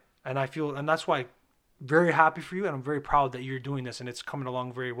try it. And I feel, and that's why I'm very happy for you, and I'm very proud that you're doing this and it's coming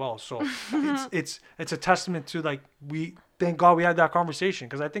along very well. So it's a testament to, like, thank God we had that conversation,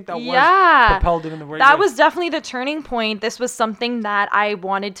 because I think that was propelled it in the right way. That was definitely the turning point. This was something that I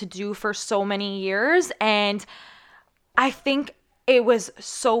wanted to do for so many years, and I think it was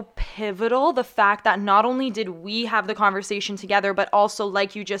so pivotal, the fact that not only did we have the conversation together, but also,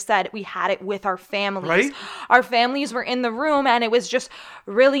 like you just said, we had it with our families. Right? Our families were in the room, and it was just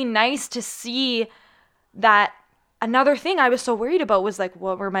really nice to see that. Another thing I was so worried about was, like,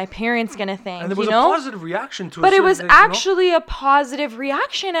 what were my parents going to think? And there was a positive reaction to it. But it was actually a positive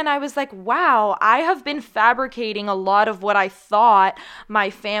reaction, and I was like, wow, I have been fabricating a lot of what I thought my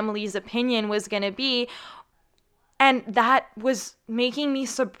family's opinion was going to be. And that was making me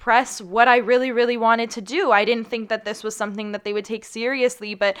suppress what I really, really wanted to do. I didn't think that this was something that they would take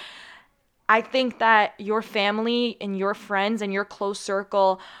seriously, but I think that your family and your friends and your close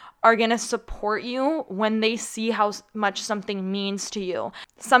circle are going to support you when they see how much something means to you.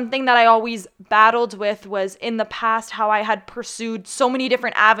 Something that I always battled with was, in the past, how I had pursued so many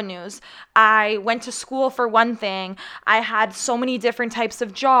different avenues. I went to school for one thing. I had so many different types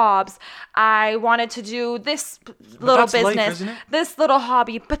of jobs. I wanted to do this little business, life, isn't it? this little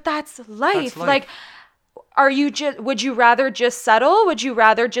hobby, but that's life. That's life. Like, would you rather just settle? Would you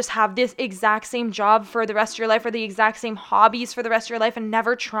rather just have this exact same job for the rest of your life, or the exact same hobbies for the rest of your life, and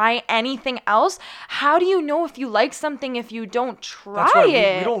never try anything else? How do you know if you like something if you don't try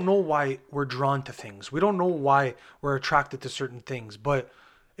it? We don't know why we're drawn to things. We don't know why we're attracted to certain things, but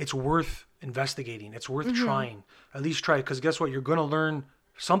it's worth investigating. It's worth trying. At least try it, because guess what? You're going to learn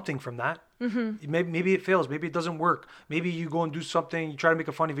something from that. Maybe it fails. Maybe it doesn't work. Maybe you go and do something, you try to make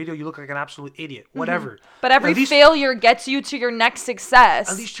a funny video, you look like an absolute idiot. Whatever. But every failure gets you to your next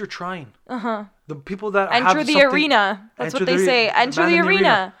success. At least you're trying. The people that enter the arena. That's what they say. Enter the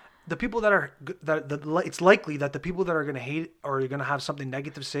arena. The people that are it's likely that the people that are going to hate or are going to have something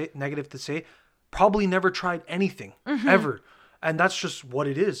negative to say probably never tried anything ever. And that's just what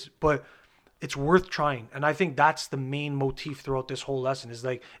it is. But it's worth trying. And I think that's the main motif throughout this whole lesson is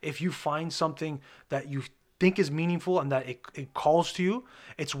like, if you find something that you think is meaningful and that it calls to you,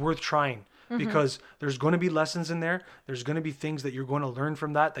 it's worth trying. Because there's going to be lessons in there. There's going to be things that you're going to learn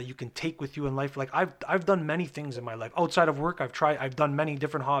from that you can take with you in life. Like I've done many things in my life outside of work. I've done many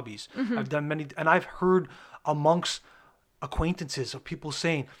different hobbies. I've done many, and I've heard amongst acquaintances of people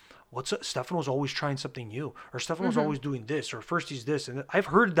saying, Stefano's always trying something new, or Stefano's always doing this, or first he's this. And I've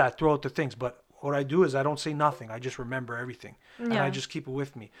heard that throughout the things, but what I do is I don't say nothing. I just remember everything and I just keep it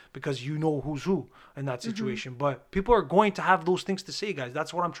with me, because you know who's who in that situation. But people are going to have those things to say, guys.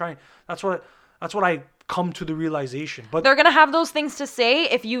 That's what I'm trying. That's what I come to the realization. But they're going to have those things to say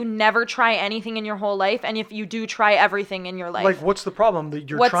if you never try anything in your whole life, and if you do try everything in your life. Like, what's the problem? That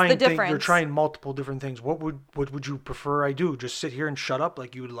what's the difference? You're trying multiple different things. What would you prefer I do? Just sit here and shut up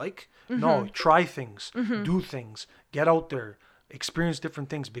like you would like? No, try things, do things, get out there, experience different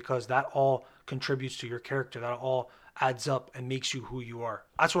things, because that all contributes to your character. That all adds up and makes you who you are.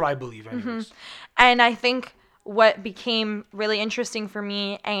 That's what I believe anyways. And I think what became really interesting for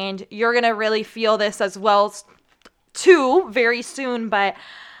me, and you're going to really feel this as well too very soon, but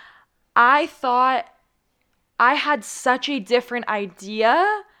I thought I had such a different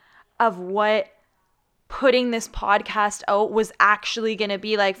idea of what putting this podcast out was actually going to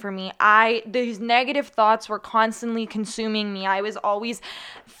be like for me. These negative thoughts were constantly consuming me. I was always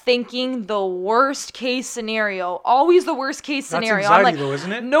thinking the worst case scenario, always the worst case scenario. That's anxiety, I'm like, though,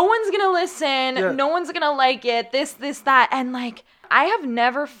 isn't it? No one's going to listen. Yeah. No one's going to like it. This, that. And like, I have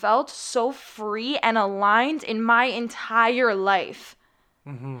never felt so free and aligned in my entire life.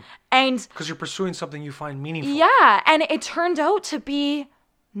 And because you're pursuing something you find meaningful. Yeah. And it turned out to be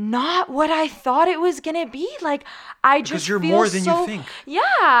not what I thought it was gonna be. Like, I just feel more than you think. Yeah,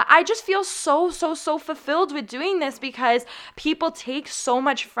 I just feel so fulfilled with doing this, because people take so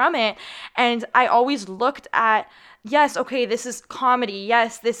much from it. And I always looked at, yes, okay, this is comedy.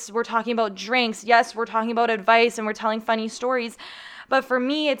 Yes, we're talking about drinks. Yes, we're talking about advice, and we're telling funny stories. But for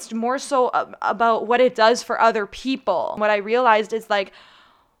me, it's more so about what it does for other people. What I realized is like,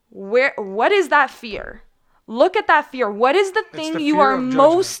 what is that fear? Look at that fear. What is the thing you are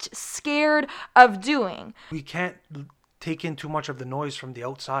most scared of doing? We can't take in too much of the noise from the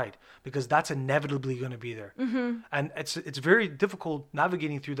outside, because that's inevitably going to be there. And it's very difficult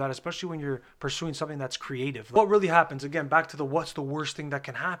navigating through that, especially when you're pursuing something that's creative. What really happens, again, back to what's the worst thing that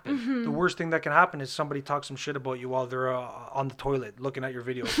can happen? The worst thing that can happen is somebody talks some shit about you while they're on the toilet looking at your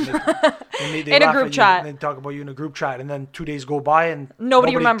videos. They in a group chat. And they talk about you in a group chat, and then 2 days go by and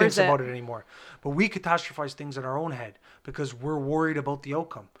nobody remembers thinks about it anymore. But we catastrophize things in our own head because we're worried about the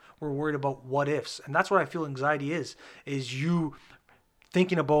outcome. We're worried about what ifs. And that's what I feel anxiety is you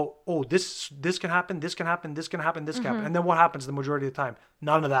thinking about, oh, this can happen, this can happen, this can happen, this can happen. And then what happens the majority of the time?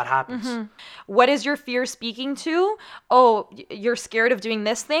 None of that happens. What is your fear speaking to? Oh, you're scared of doing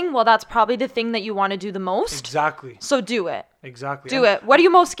this thing? Well, that's probably the thing that you want to do the most. Exactly. So do it. Exactly. Do it. What are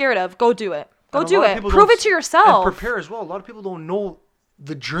you most scared of? Go do it. Go do it. Prove it to yourself. And prepare as well. A lot of people don't know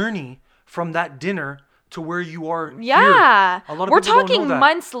the journey from that dinner to where you are yeah. Here. A lot of We're people talking don't know that.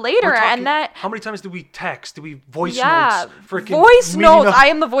 months later, and that. How many times did we text? Did we voice yeah. notes? Freaking voice notes. I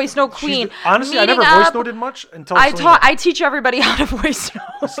am the voice note queen. Honestly, I never voice noted much until Selena. I teach everybody how to voice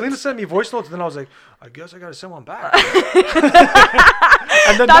notes. Selena sent me voice notes, and then I was like, I guess I gotta send one back. And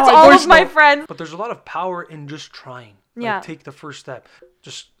then that's all of my friends. But there's a lot of power in just trying. Yeah. Like, take the first step.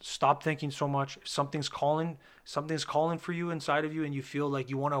 Just stop thinking so much. If something's calling for you inside of you, and you feel like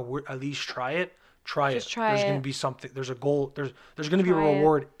you want to at least try it. Try Just it. Try there's it. going to be something. There's a goal. There's going to be a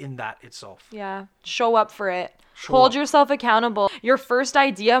reward in that itself. Yeah. Show up for it. Hold yourself accountable. Your first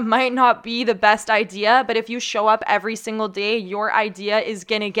idea might not be the best idea, but if you show up every single day, your idea is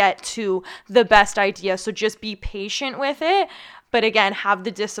going to get to the best idea. So just be patient with it. But again, have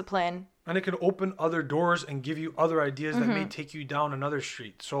the discipline. And it can open other doors and give you other ideas that may take you down another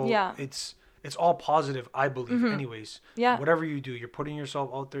street. So it's all positive, I believe, anyways. Yeah. Whatever you do, you're putting yourself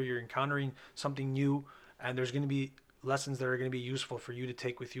out there, you're encountering something new, and there's going to be lessons that are going to be useful for you to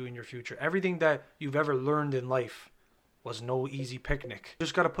take with you in your future. Everything that you've ever learned in life was no easy picnic. You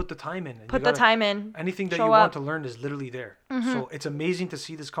just got to put the time in. Put the time in. Anything that Show you up. want to learn is literally there. So it's amazing to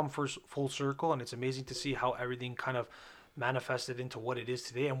see this come full circle, and it's amazing to see how everything kind of manifested into what it is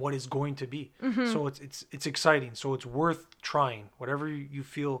today and what it's going to be. So it's exciting. So it's worth trying. Whatever you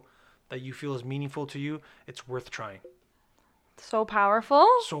feel is meaningful to you, it's worth trying. So powerful.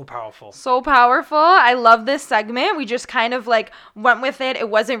 So powerful. So powerful. I love this segment. We just kind of like went with it. It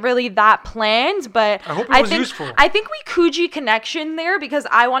wasn't really that planned, but I hope it was think, useful. I think we Coogee connection there because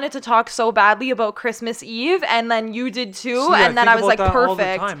I wanted to talk so badly about Christmas Eve, and then you did too, See, and then I was like, that all the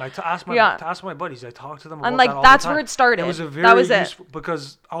perfect. time. I asked my buddies. I talked to them about And like that all that's the time. where it started. It was a very that was useful it.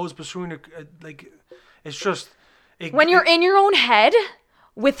 because I was pursuing it's just When you're in your own head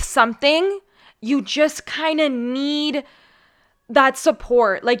with something, you just kind of need that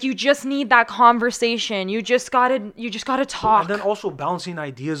support. Like you just need that conversation. You just gotta talk. and then also bouncing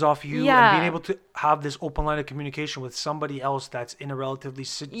ideas off you Yeah. and being able to have this open line of communication with somebody else that's in a relatively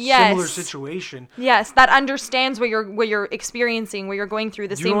Yes. similar situation. Yes, that understands what you're experiencing, what you're going through,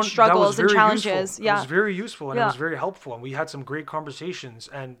 the You same know what? That was struggles and very challenges. useful. Yeah. It was very useful and it Yeah. was very helpful, and we had some great conversations,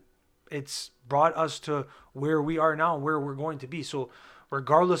 and it's brought us to where we are now and where we're going to be. So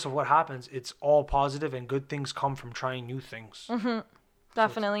regardless of what happens, it's all positive and good things come from trying new things.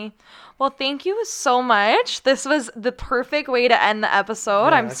 Definitely. Well, thank you so much. This was the perfect way to end the episode.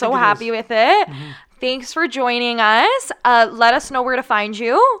 Yeah, I'm I so think it happy is. with it. Thanks for joining us. Let us know where to find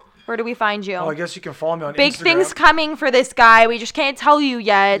you. Where do we find you? Well, I guess you can follow me on Big Instagram. things coming for this guy. We just can't tell you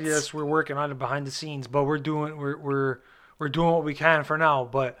yet. Yes, we're working on it behind the scenes, but we're doing what we can for now.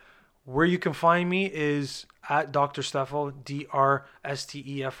 But where you can find me is at Dr. Stefo,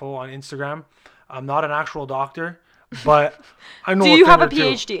 DRSTEFO on Instagram. I'm not an actual doctor, but I know. Do you have a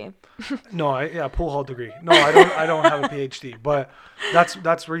PhD? No, pool hall degree. No, I don't have a PhD, but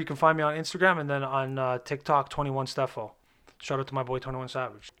that's where you can find me on Instagram, and then on TikTok, 21 Stefo. Shout out to my boy 21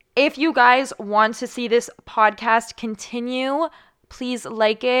 Savage. If you guys want to see this podcast continue, please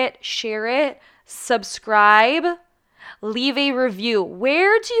like it, share it, subscribe, leave a review.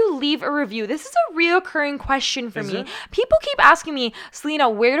 Where do you leave a review? This is a reoccurring question for Is me. it? People keep asking me, Selena,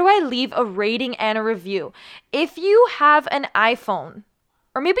 where do I leave a rating and a review? If you have an iPhone,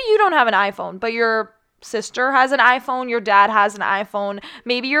 or maybe you don't have an iPhone, but your sister has an iPhone, your dad has an iPhone,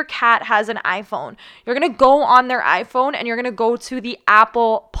 maybe your cat has an iPhone. You're going to go on their iPhone and you're going to go to the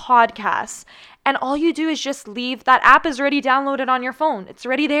Apple Podcasts. And all you do is just leave, that app is already downloaded on your phone. It's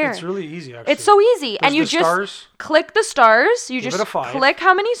already there. It's really easy, actually. It's so easy. And you the just stars? click the stars. You Give just it a 5. click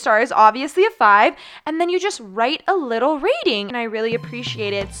how many stars, obviously a 5, and then you just write a little rating. And I really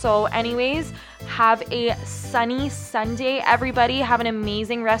appreciate it. So anyways, have a sunny Sunday, everybody. Have an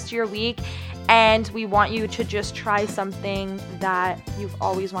amazing rest of your week. And we want you to just try something that you've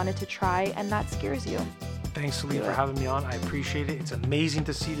always wanted to try and that scares you. Thanks, Celine, for having me on. I appreciate it. It's amazing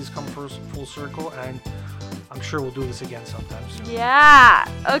to see this come full circle, and I'm sure we'll do this again sometime soon. Yeah.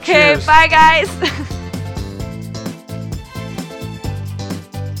 Okay. Cheers. Bye, guys.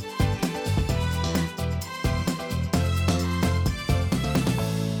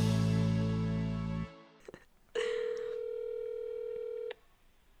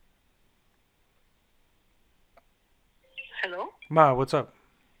 Hello? Ma, what's up?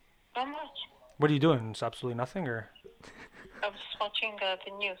 Not much. What are you doing? It's absolutely nothing, or? I was watching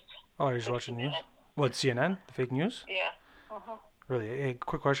the news. Oh, you're just watching news? What, CNN? The fake news? Yeah. Uh-huh. Really? Hey,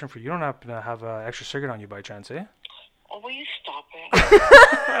 quick question for you. You don't happen to have extra cigarette on you by chance, eh? Oh, will you stop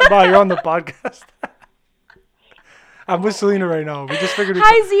it? Ma, you're on the podcast. I'm with Selena right now. We just figured.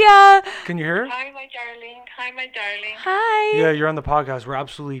 Hi, Zia. Can you hear her? Hi, my darling. Hi, my darling. Hi. Yeah, you're on the podcast. We're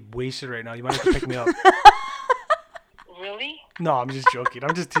absolutely wasted right now. You might have to pick me up. Really? No, I'm just joking.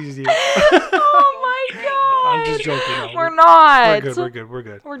 I'm just teasing you. Oh my god. I'm just joking. No, We're not. We're good. We're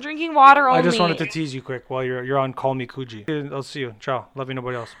good. We're drinking water only. I just wanted to tease you quick while you're on Call Me Coogee. I'll see you. Ciao. Love you.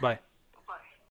 Nobody else. Bye.